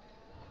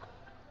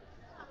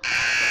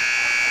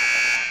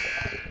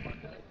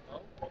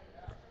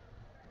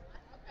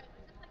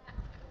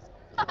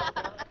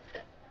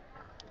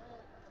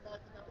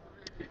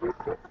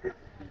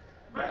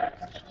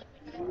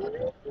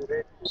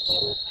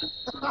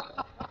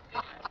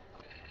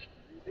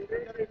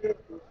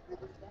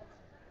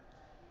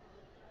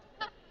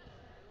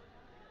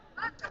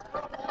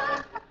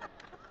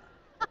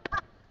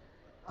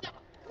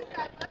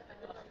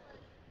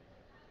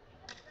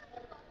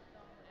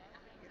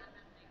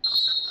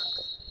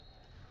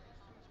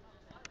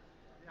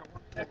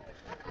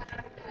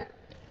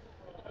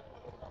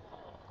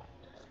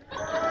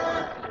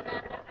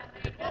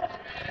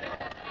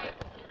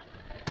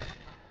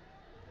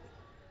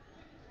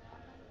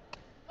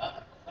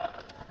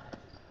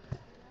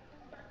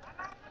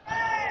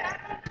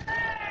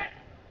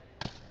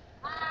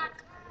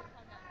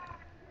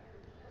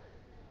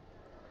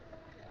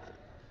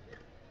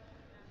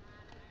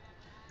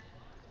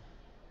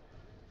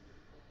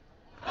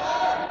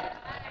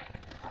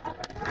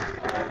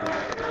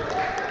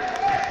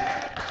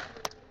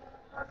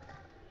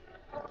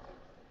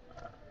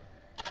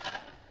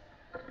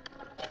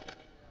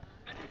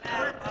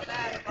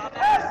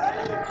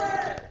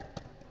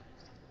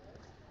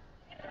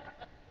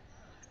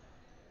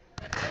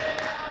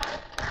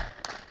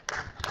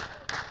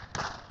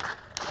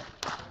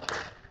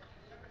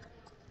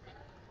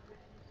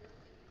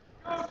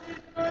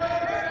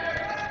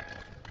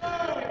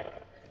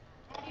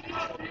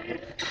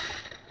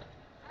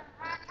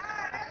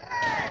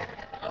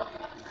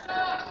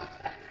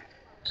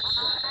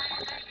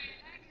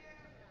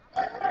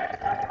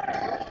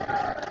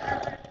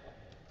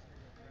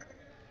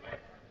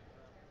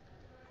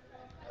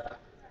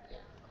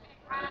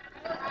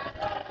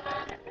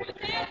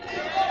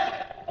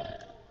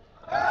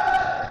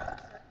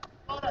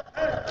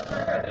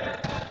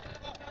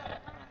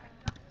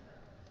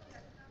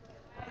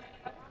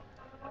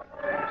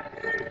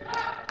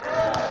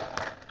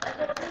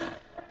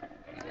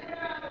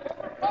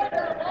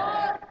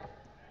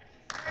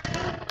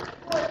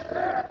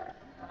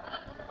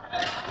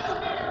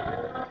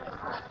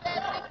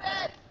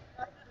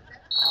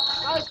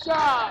 Nice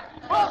job.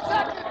 12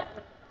 seconds.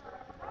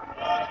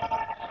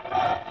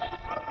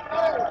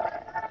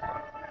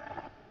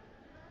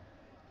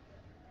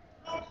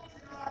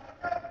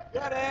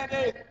 Good,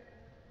 Andy.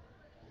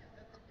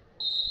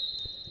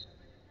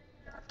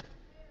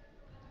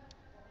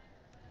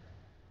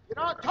 Get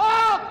on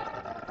top.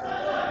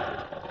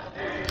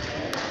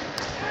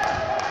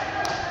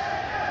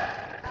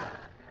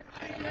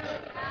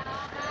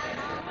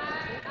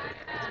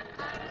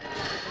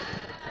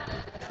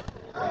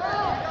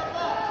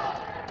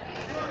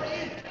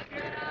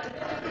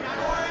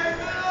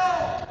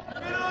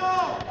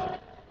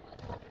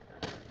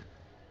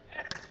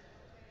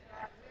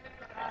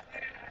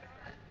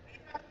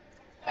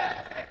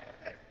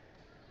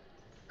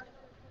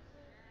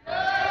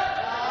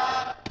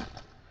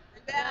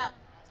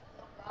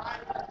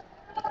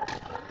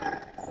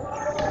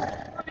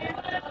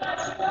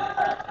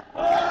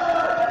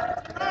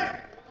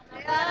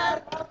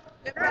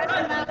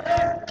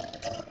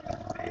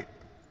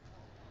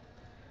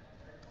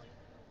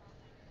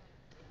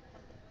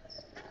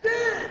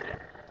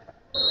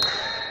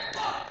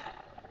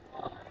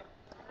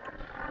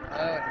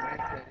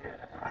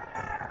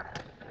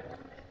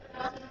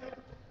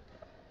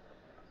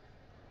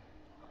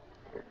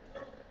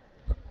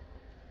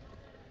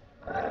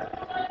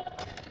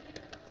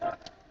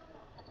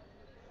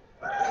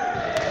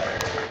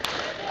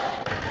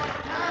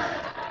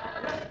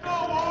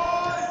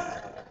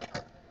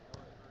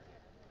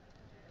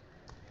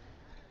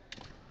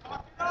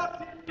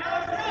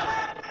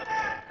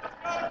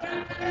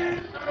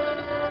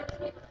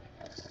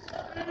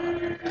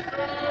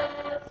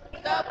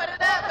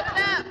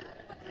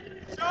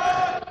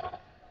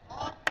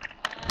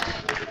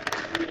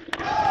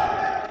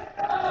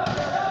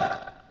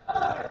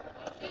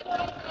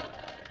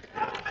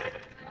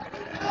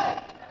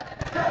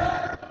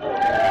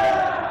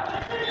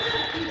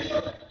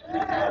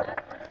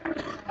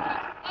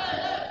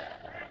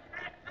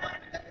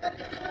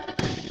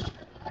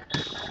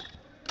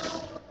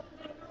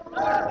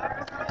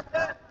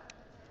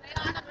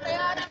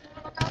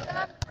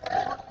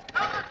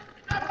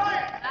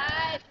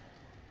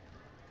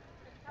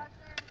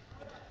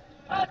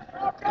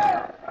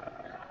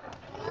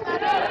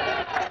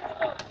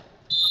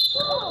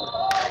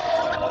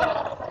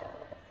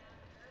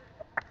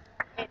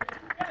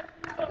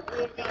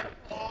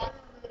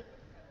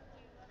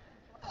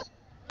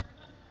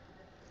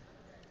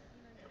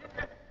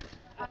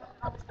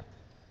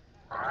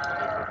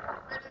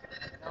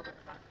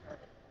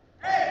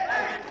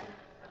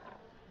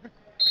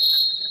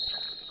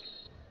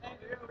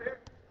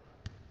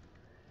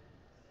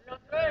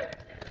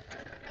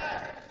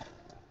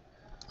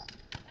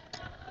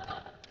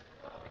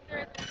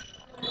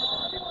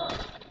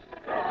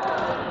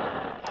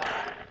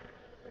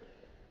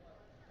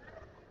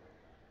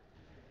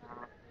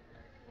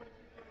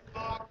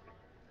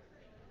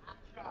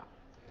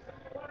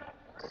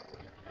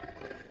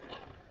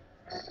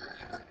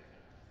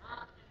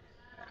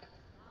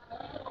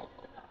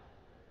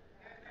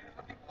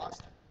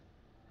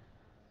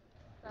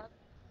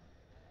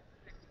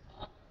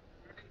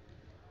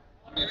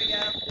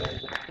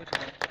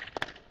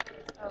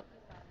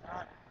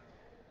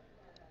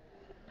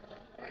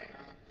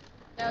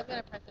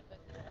 gonna press it with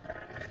this.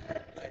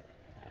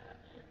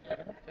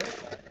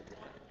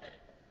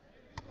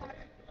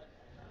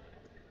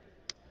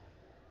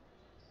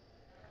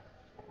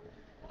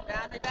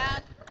 Rebound,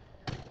 rebound.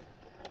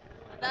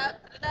 Put it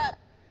up, put it up.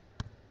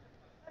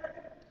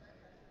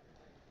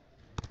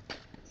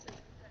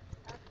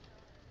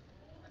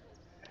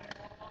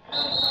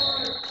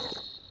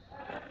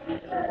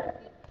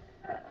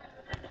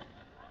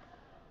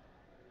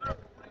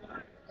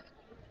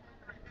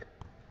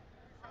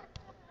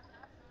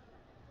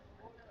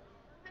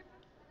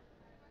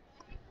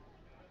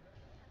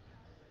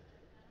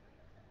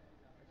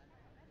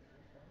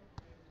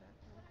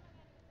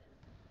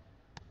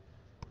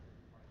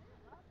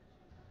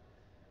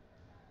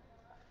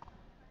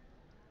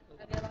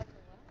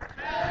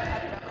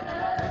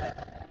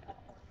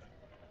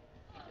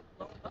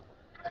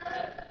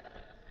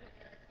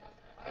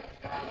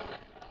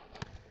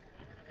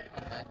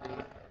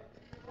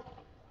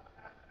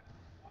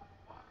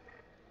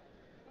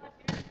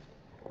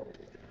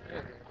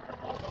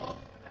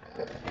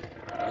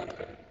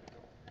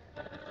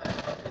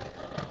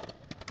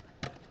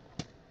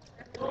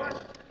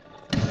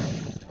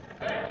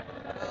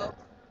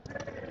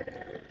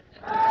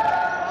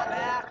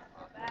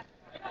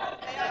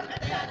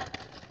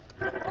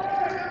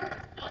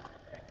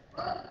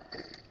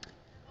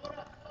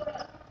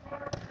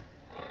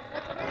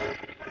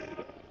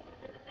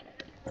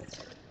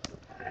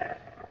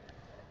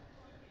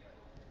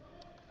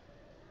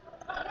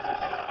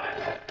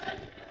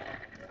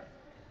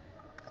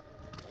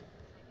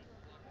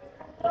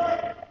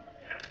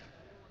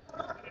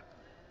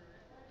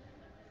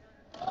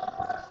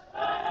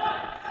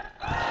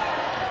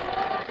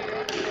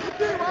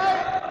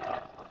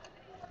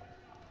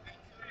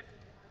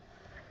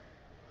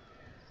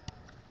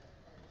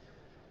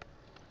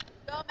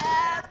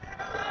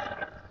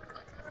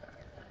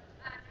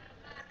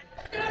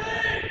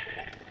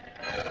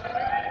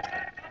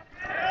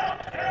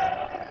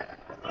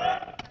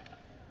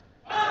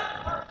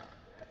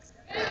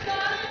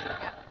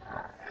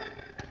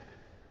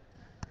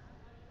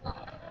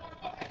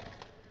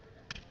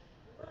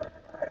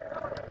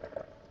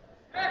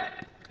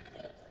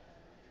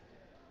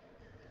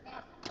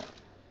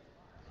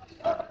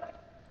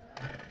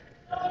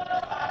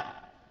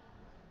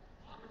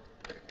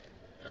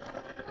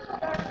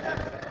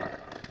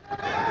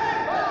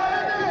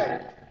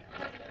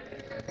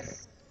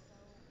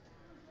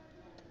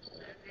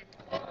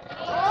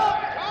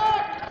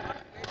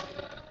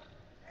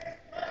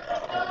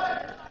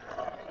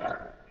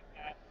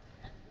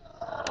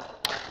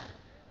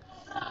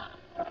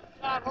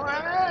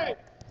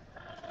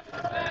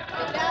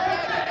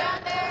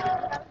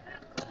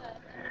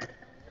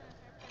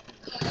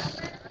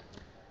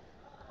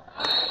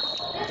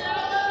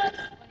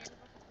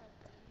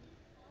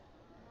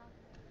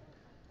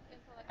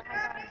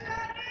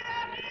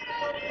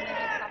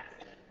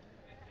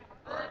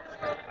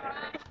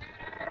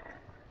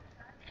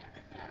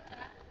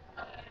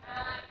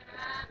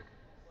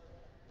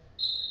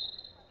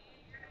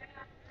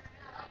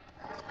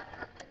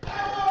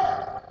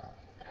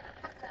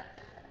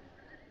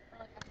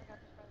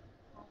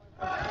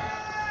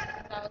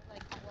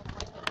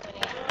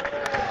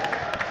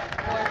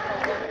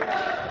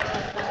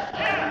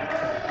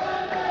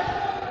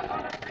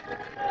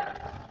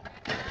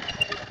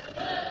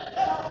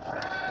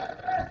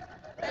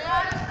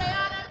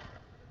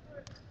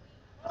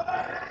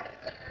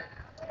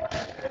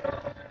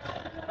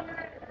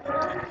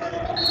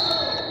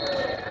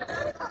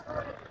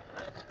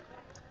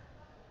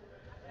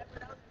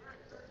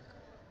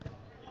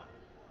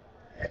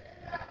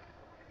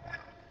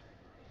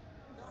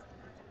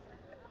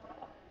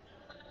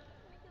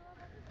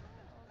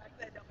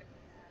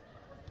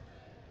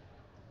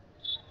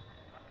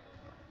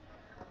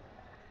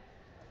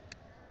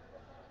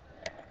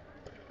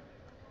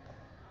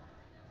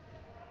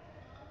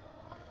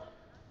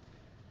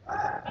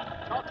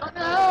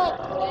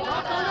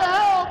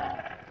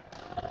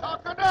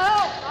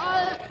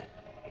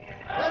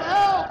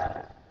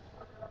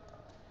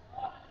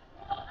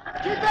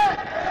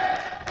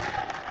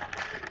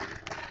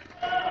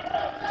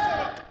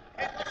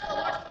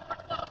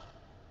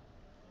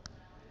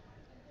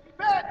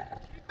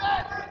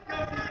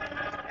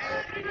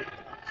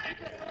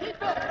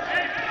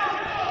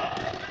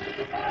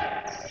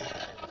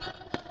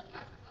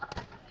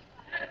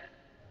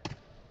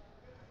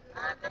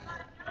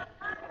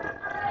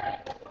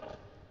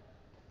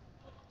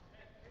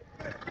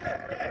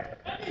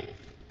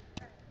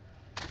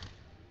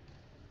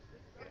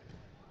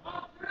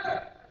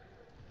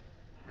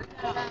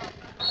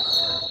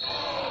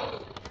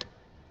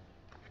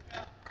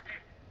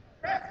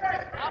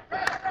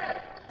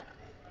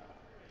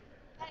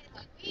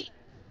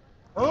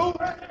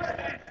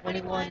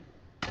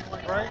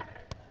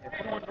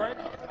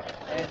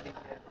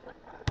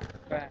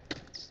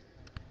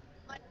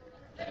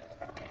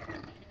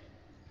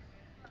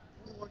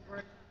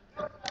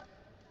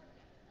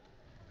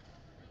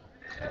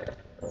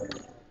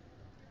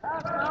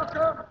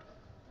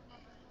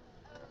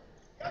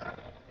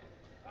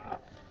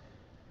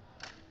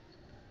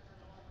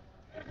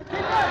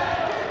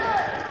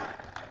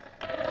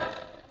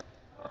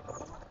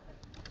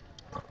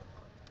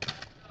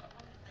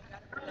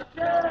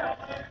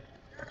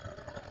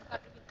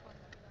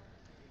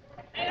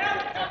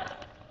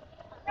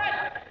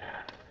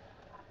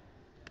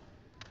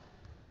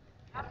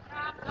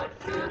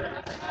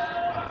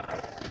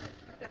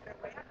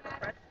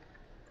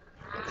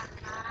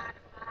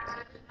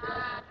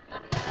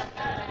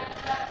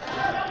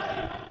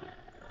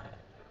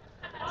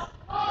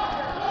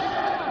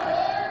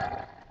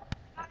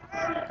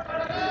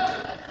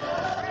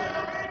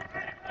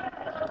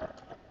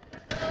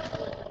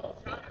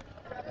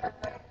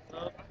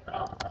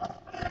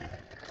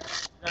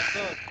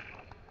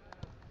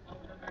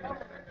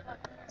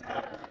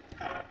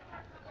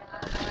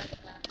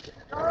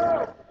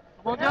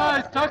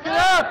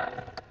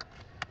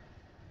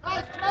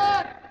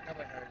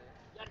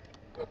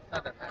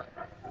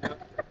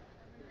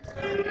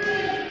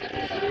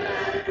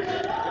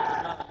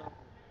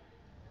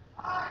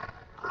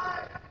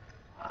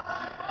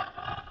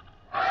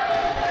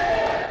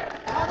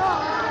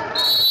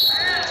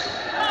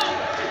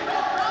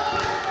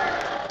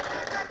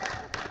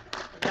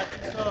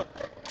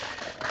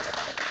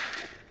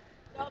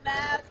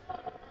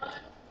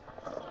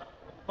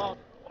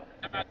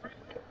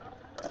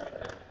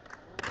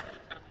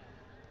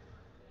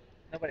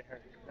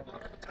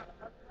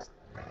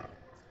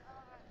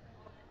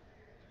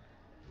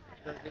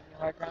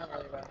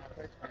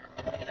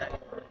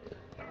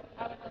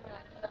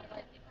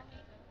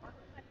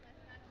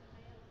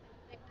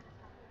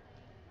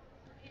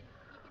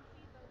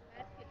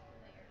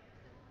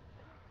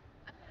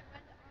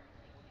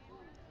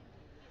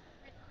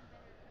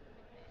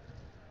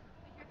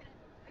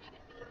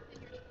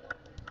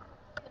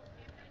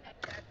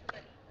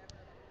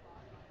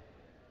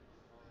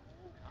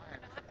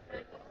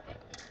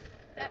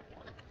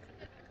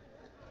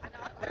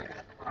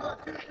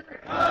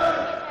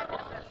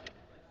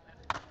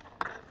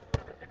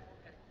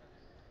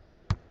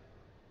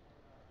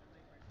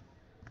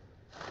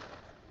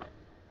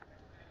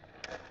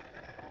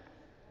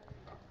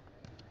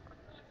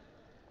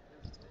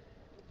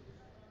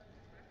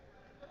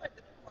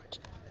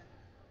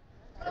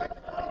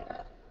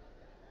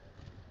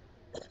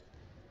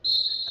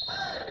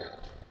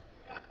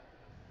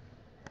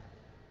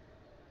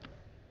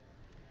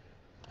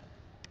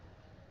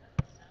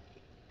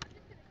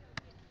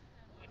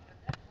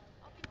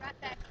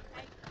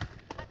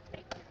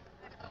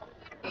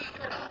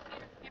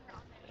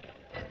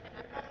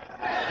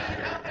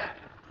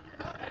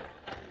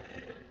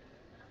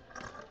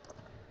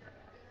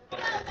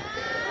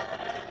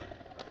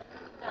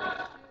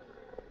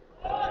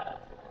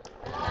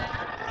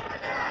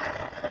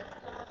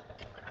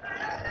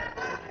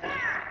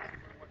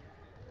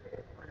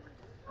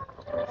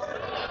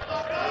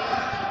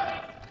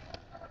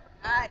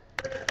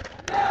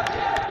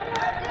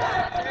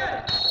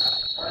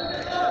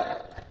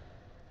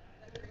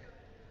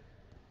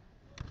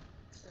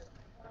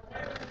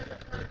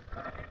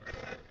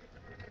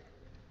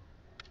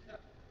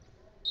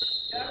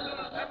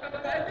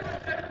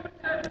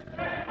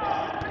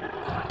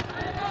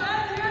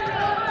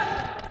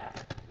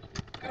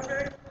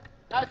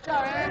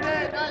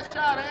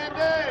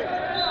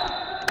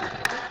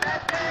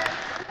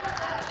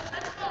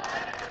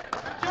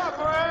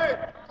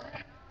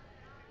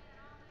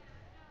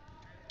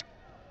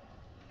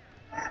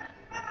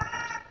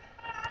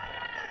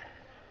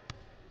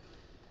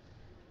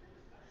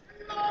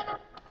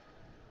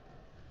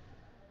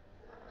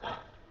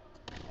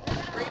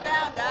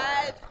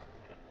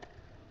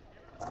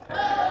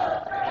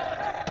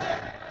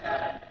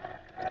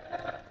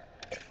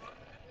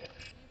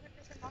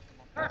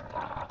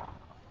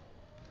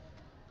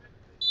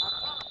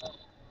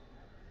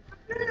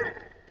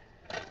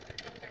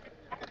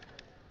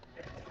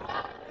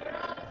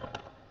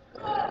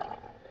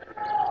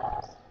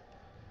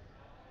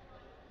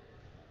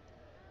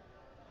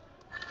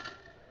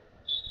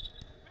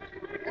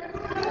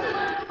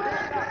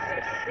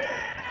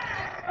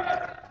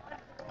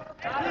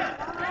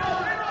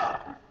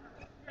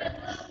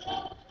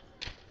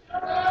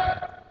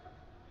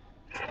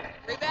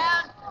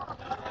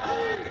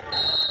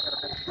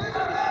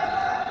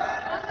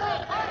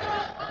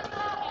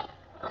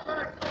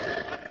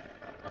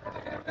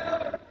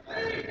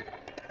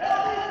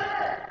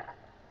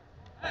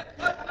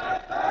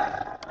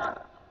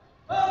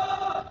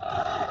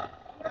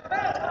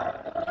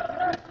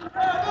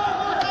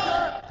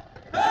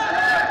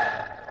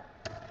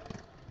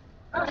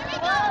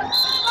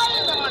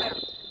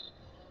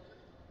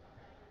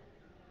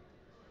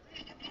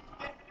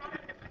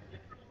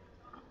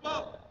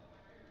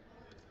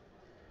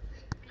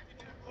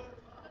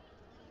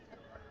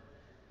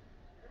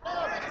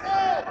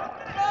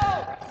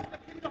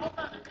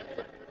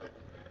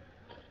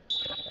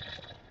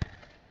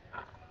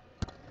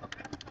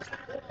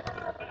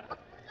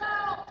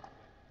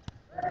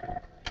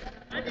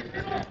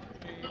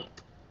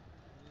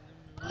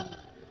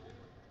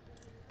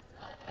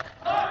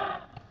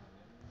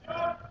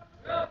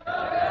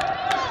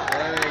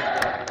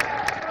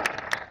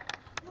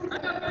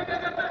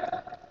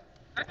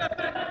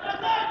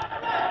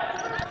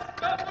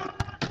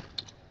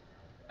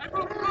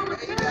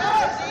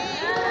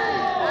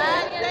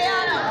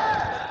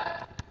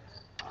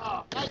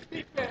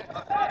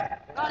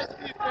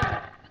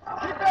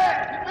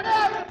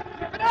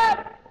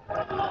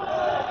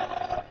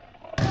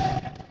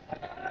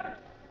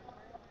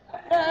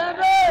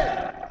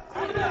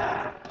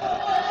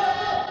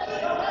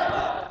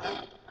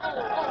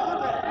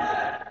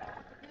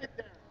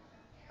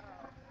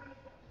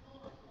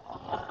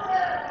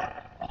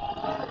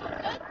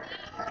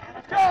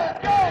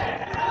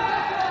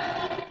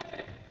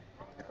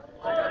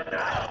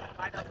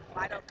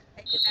 Wide open.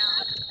 Take it down.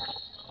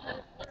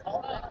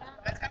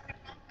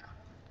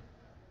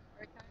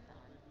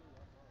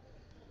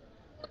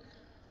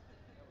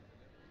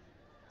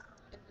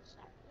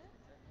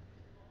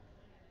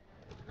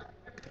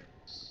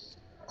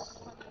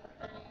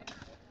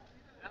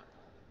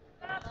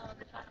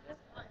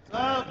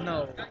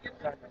 No.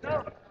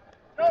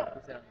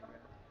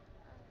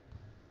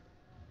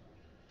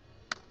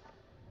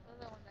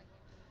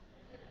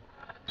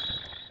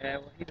 Yeah,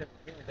 well, he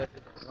only does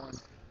it at one.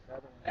 The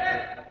other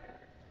one,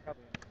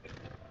 probably.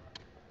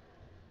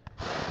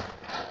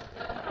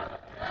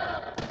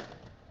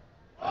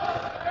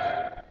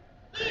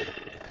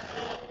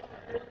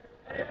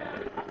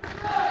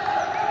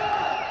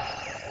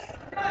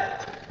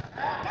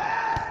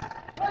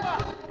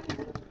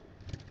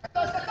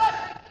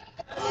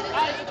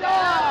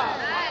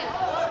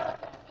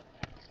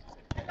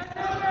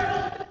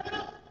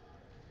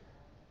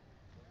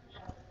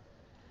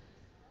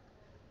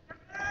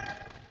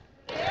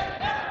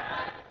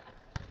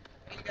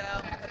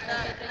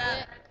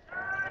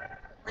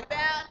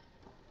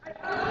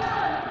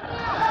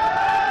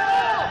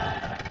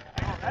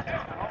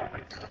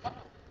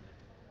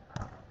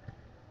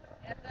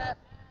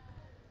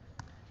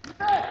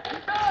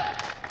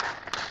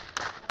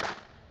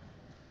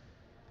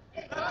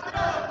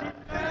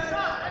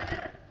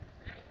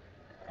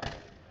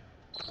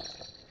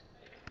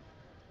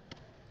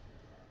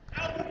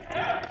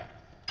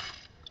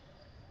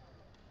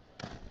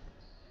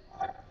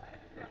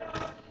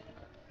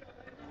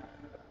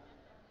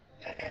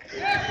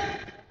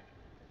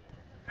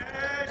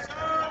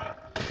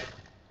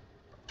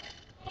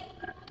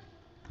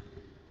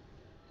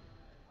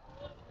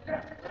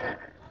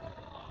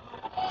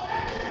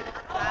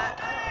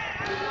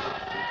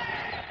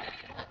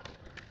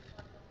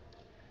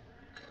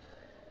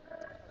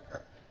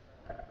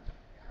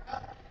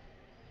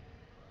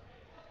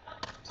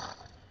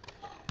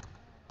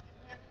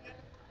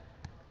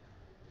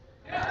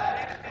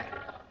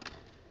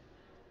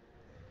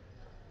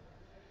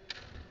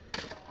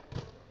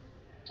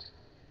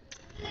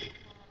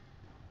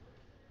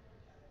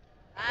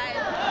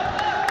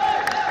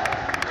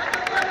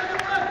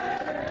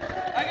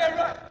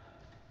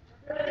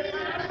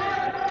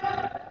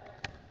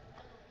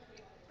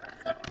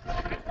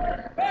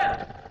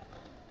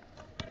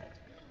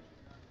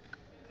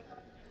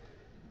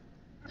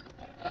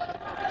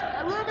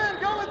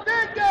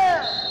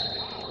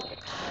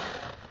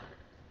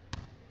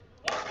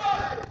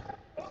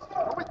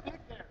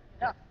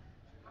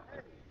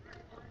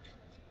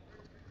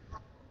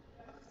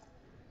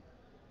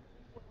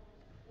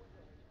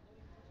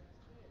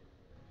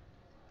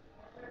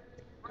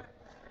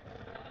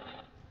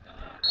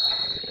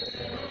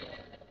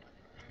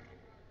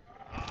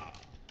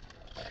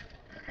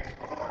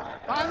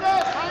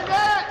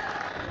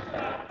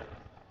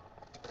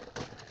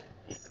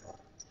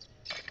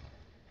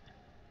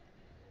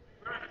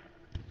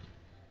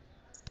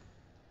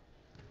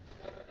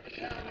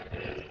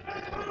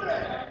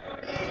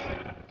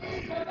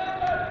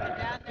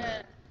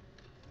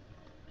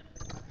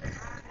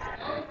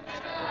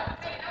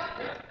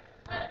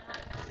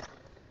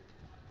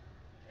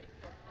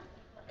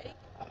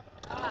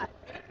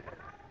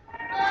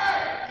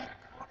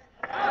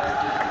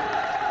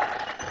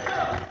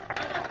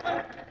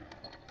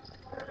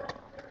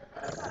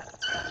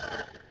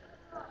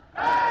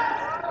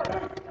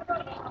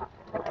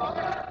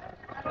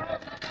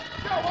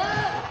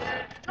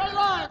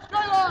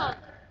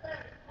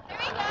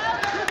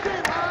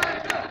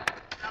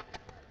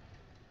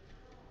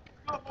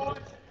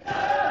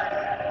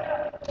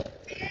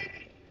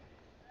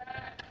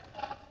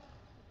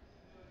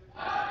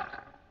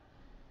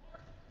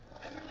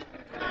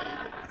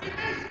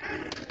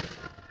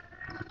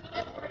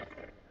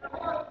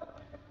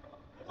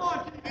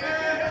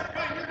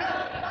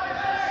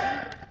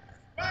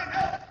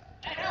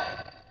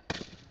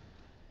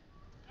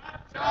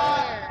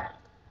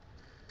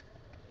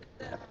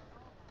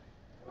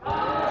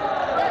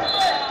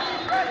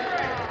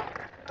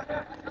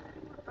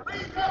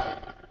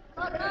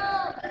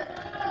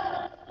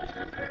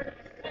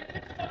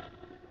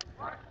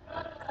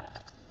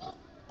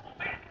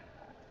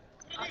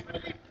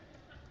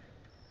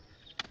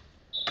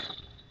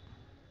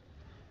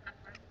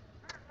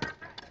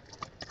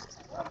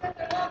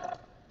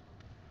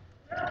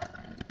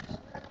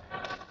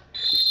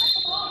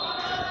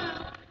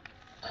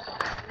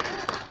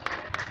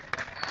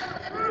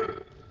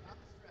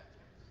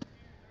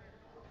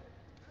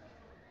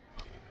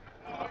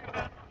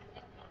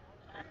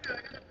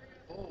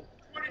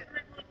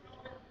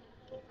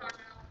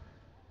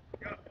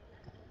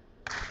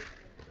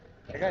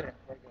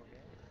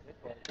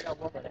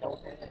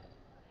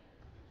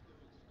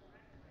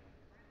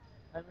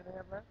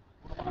 left?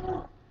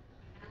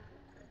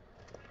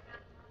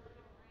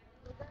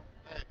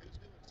 Hey, who's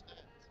doing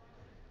stats?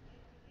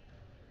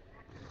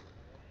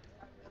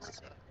 This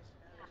sucks.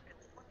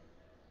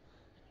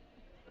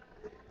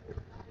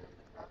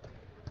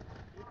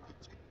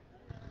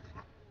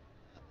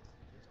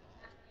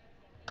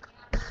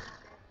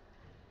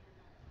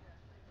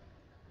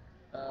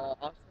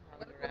 Austin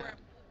hung around.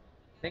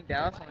 I think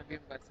Dallas only beat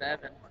him by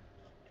 7.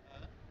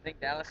 I think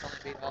Dallas only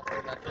beat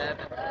Austin by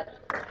 7.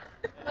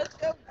 Let's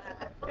go.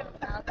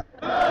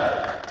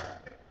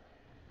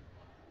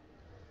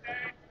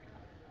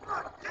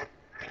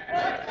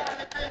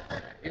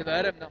 You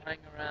let him, they'll hang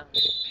around.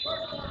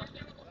 Well,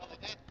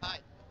 they had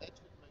height, but that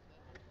shouldn't make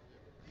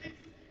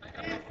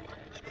that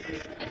much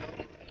difference.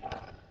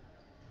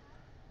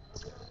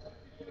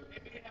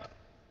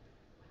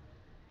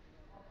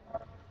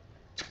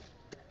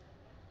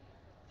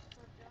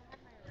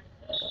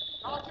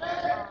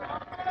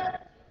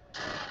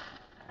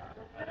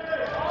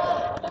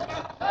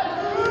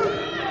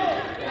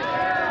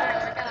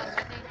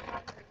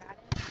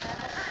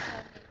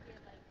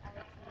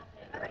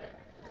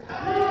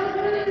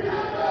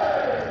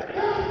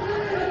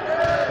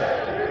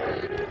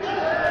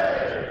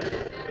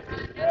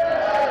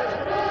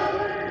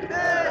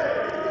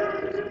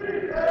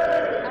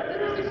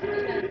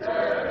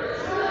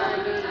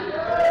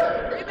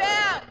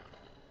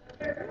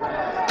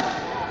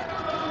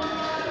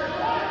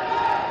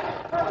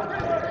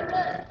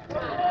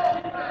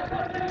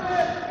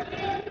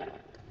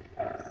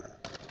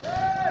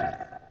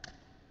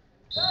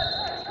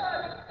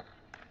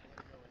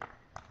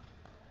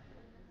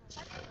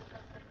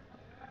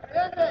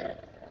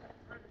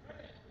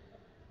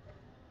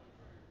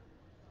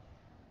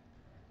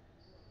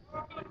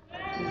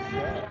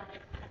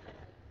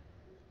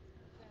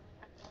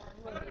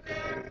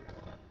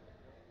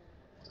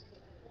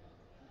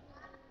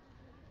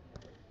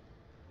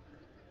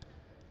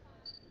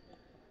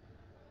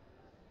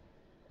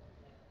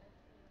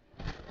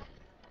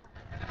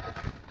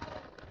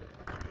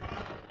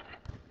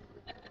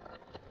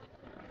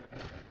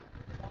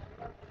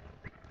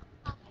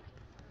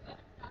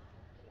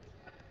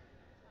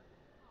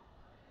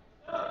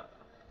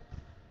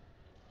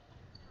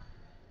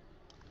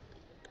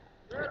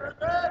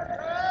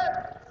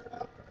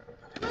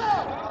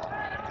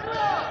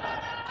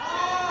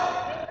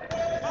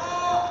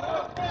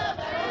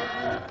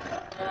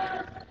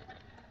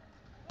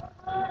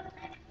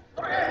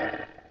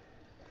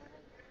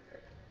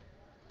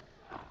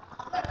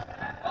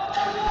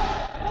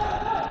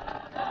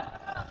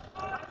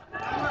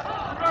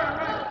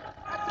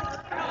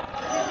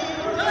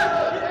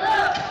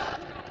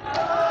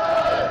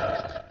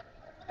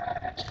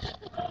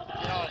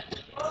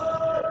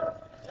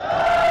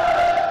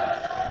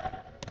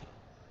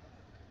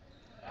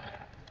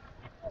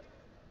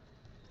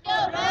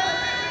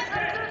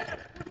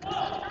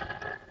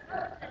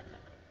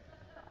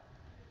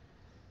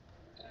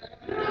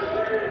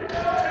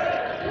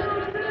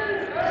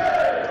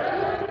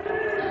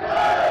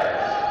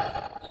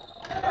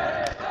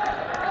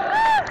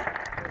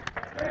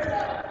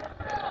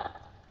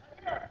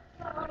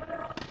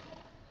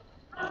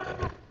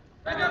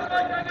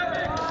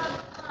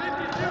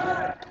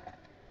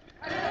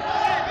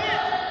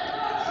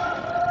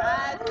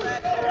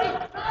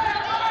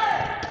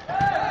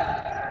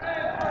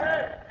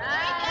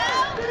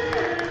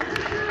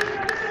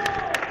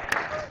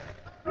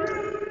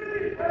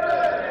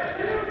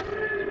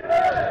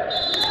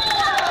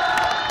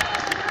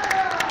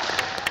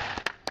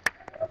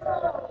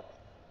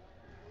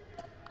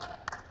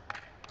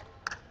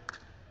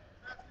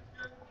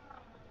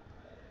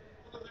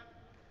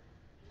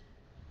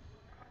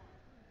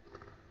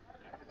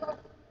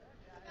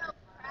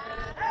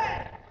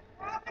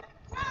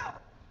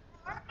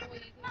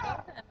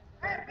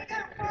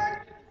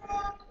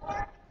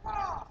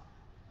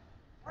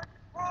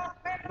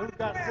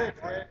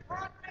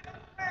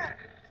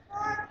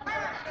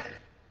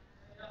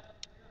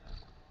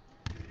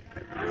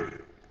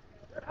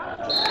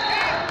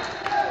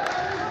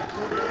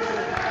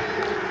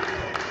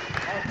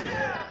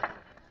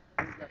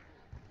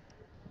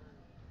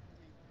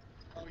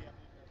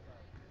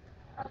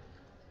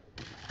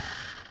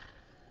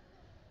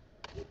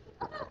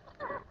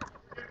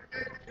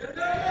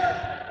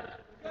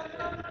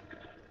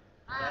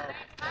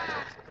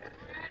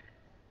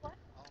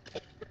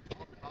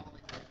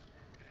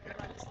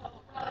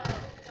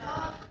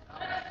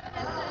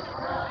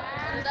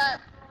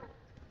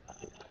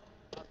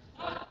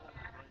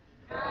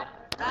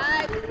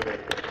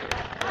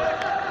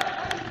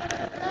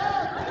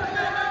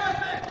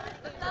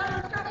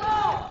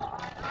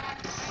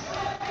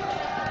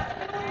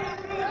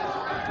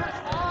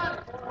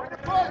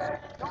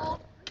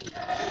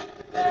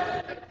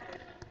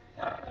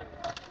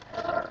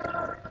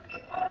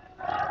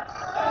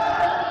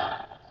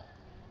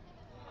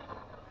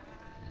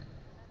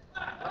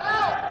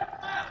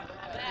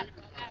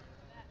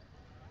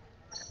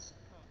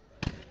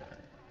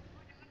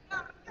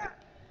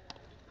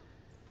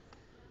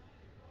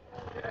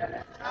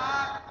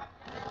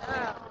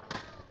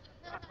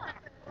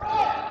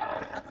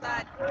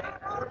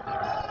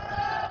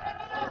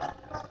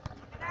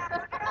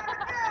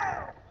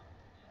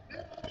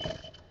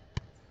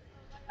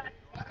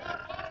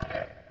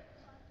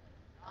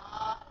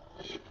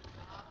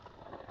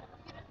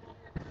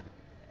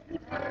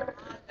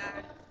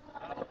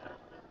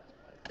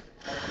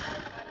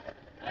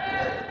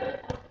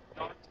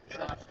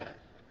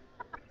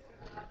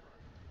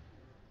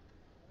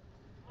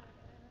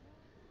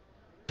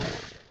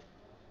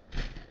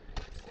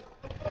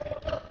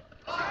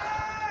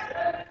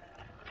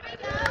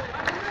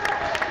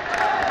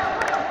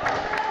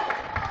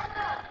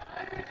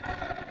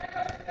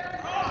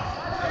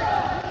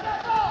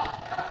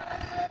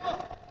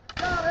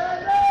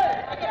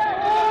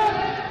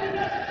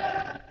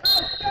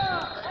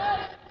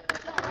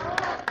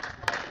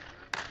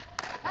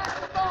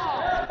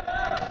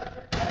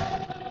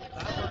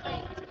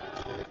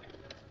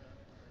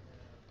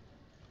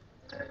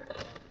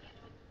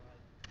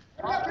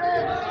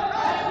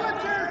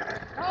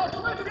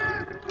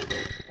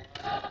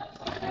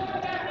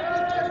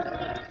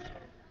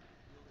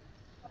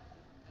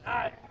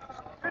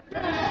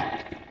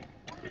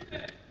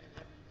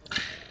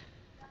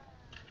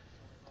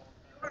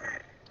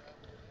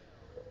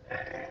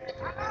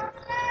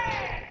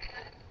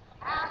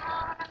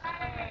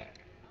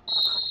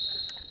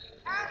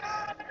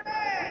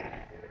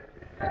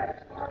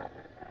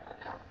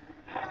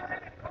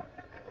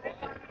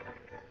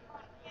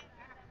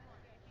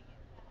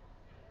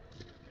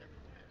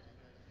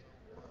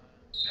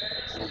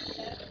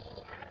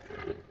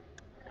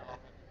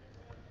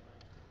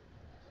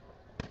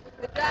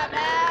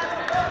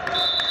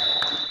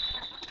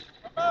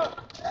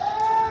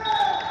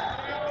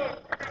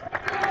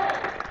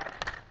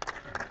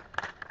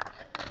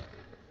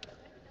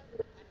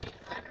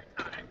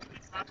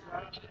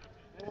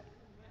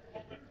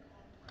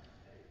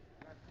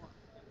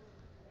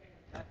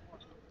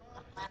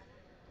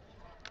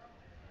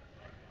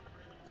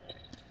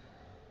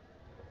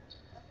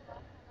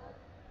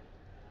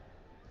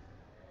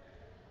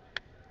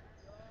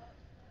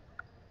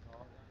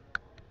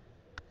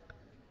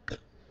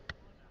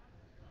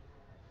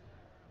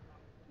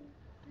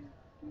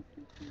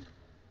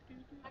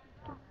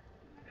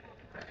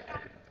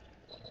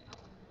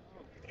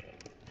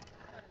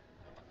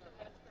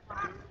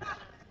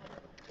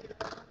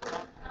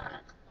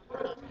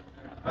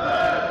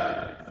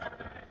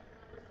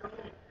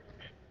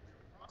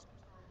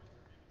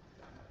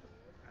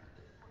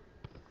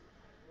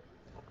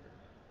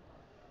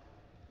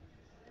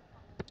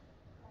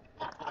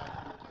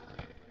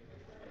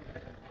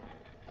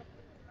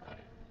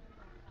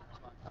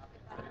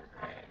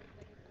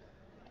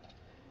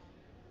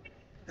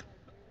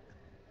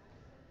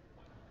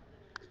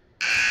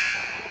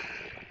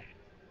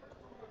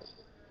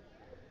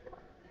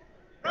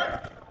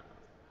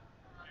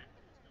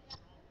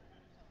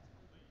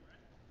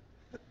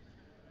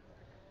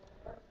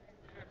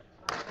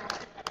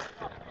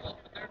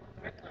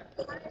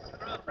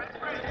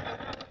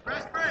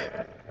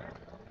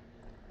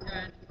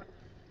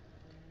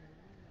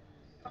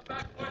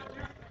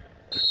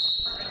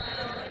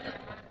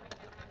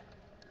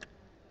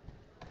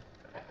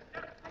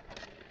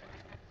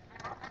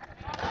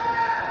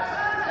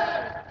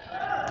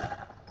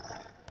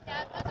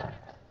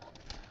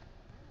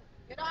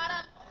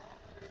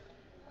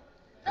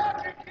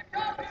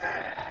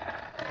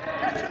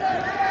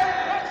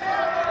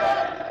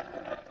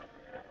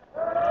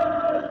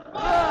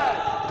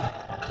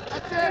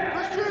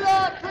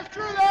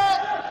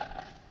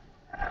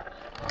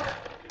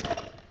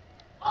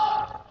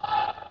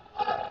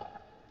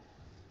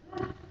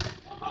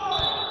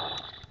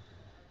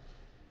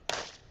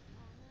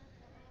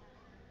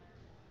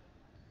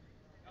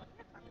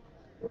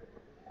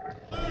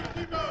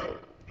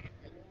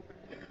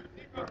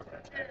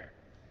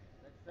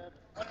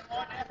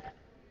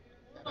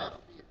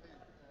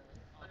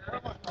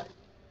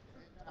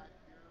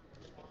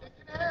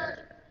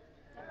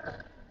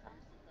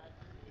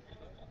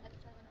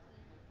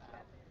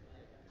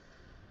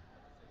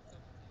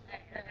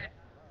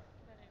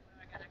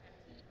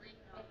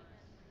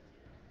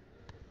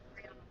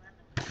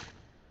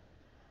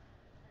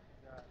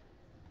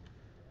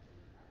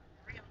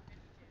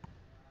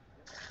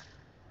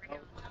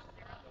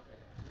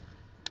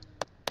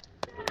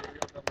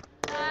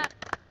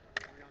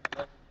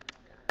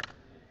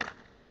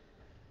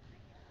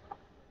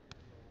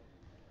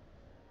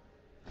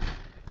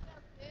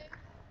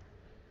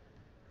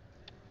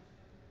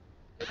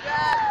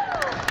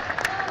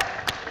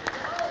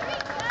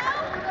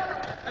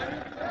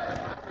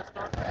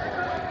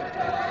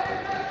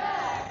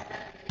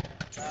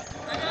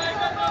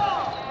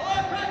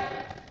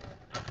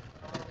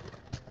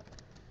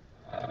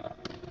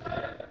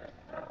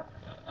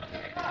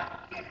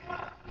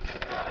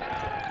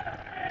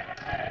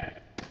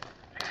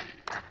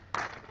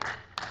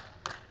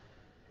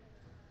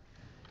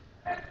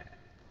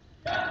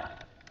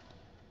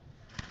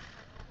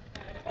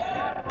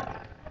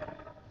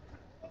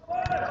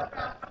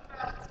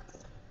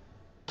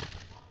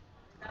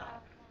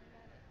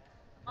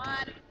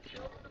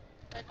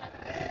 There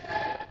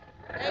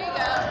you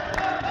go.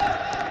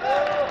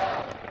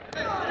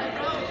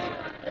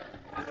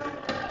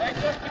 Hey,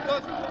 just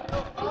because you want no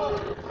foul.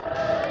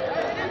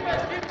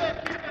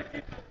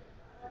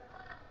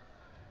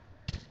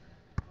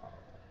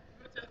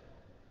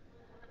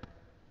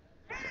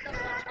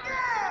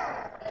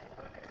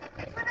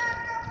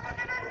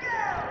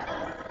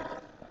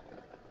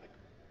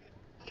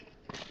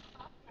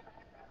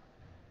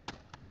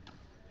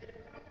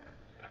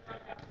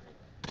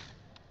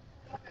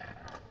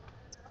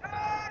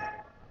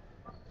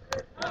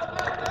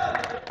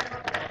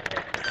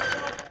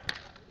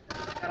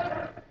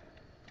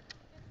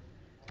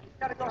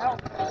 Gotta go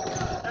help.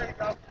 There you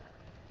go.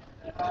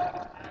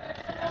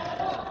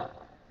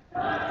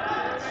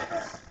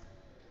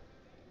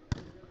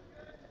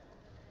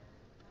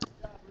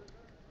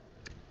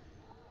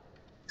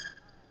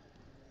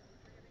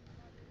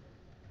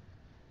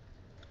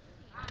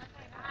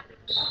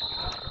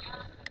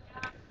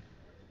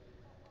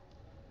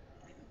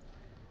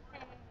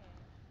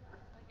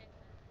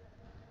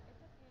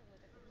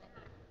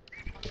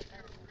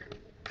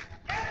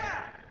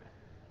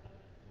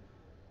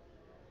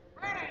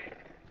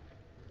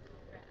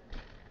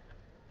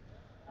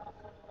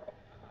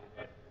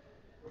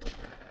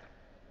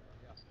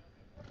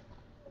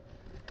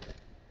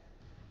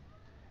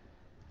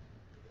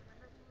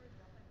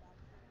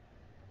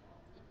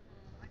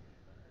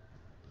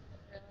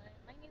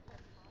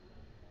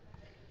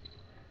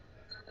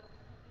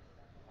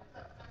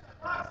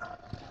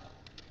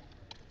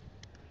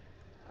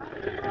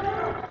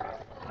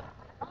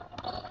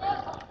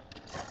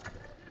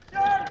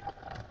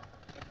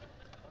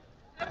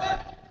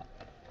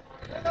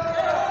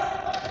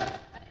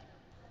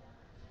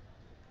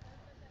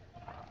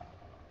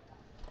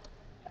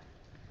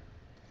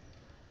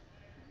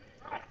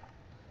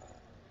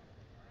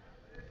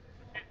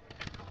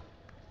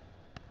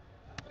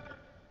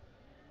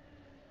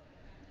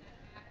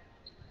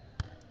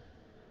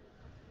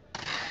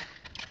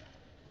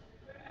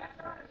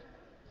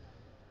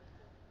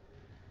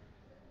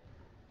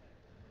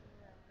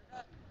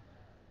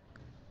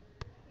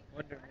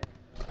 Wonder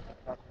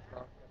about the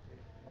Bronx.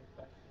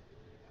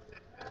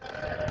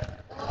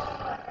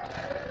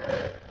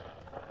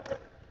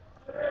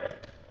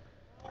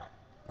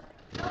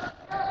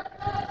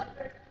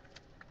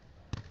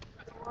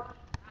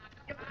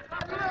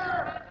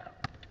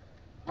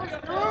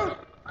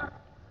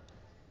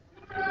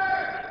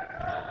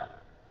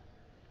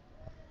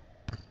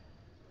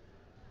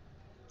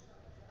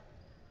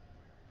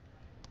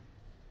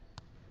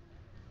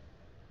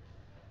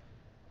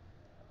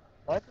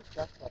 Why is the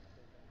shot clock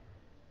so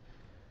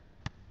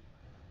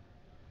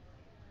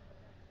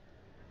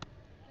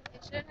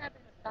It shouldn't have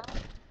been stopped.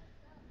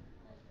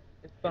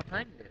 It's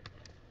behind it.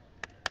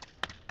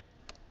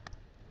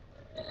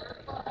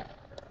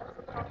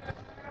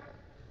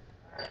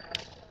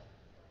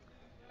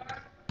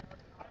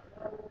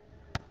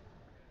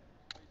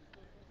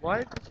 Why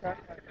is the shot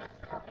clock?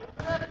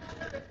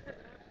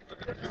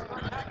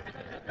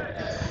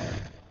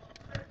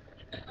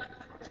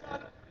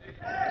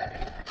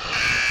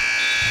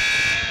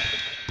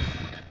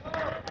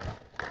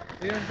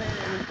 You know what I'm saying?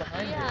 It was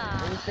behind it.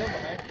 Yeah. It was still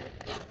behind it.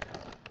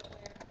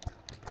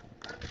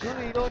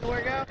 Julie, you going to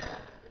work out?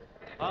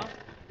 Huh?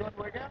 You going to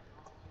work out?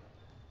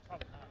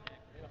 Probably not,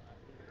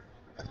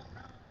 man.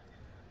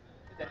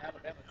 They don't have the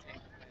Alabama team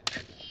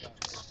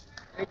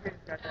playing.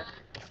 Adrian's got that.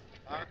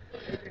 Huh?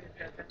 Adrian's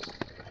got that.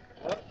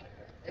 What?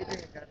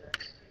 Adrian got that.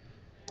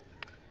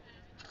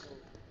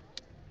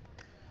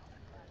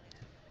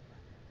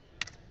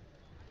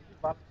 He's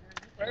volunteering.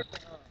 He's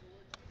perfect, huh?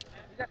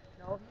 He got,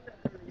 no, he got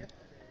through yesterday.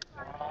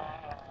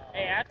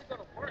 Hey, I have to go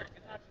to work.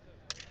 It's not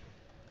just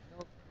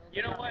No,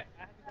 you know what?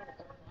 I have to go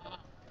to work.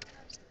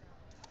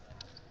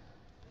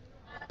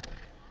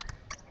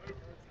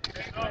 This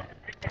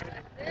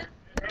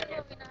is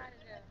what we know how to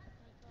do.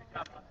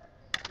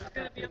 Who's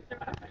gonna be up there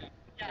with me?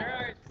 They're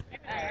already sleeping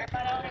Alright, there.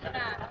 everybody take a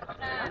nap.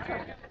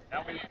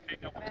 That way you can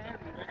pick up. We're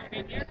gonna be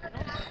here. The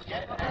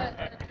table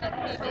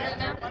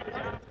now?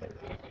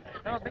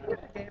 No, I think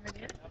it's a game.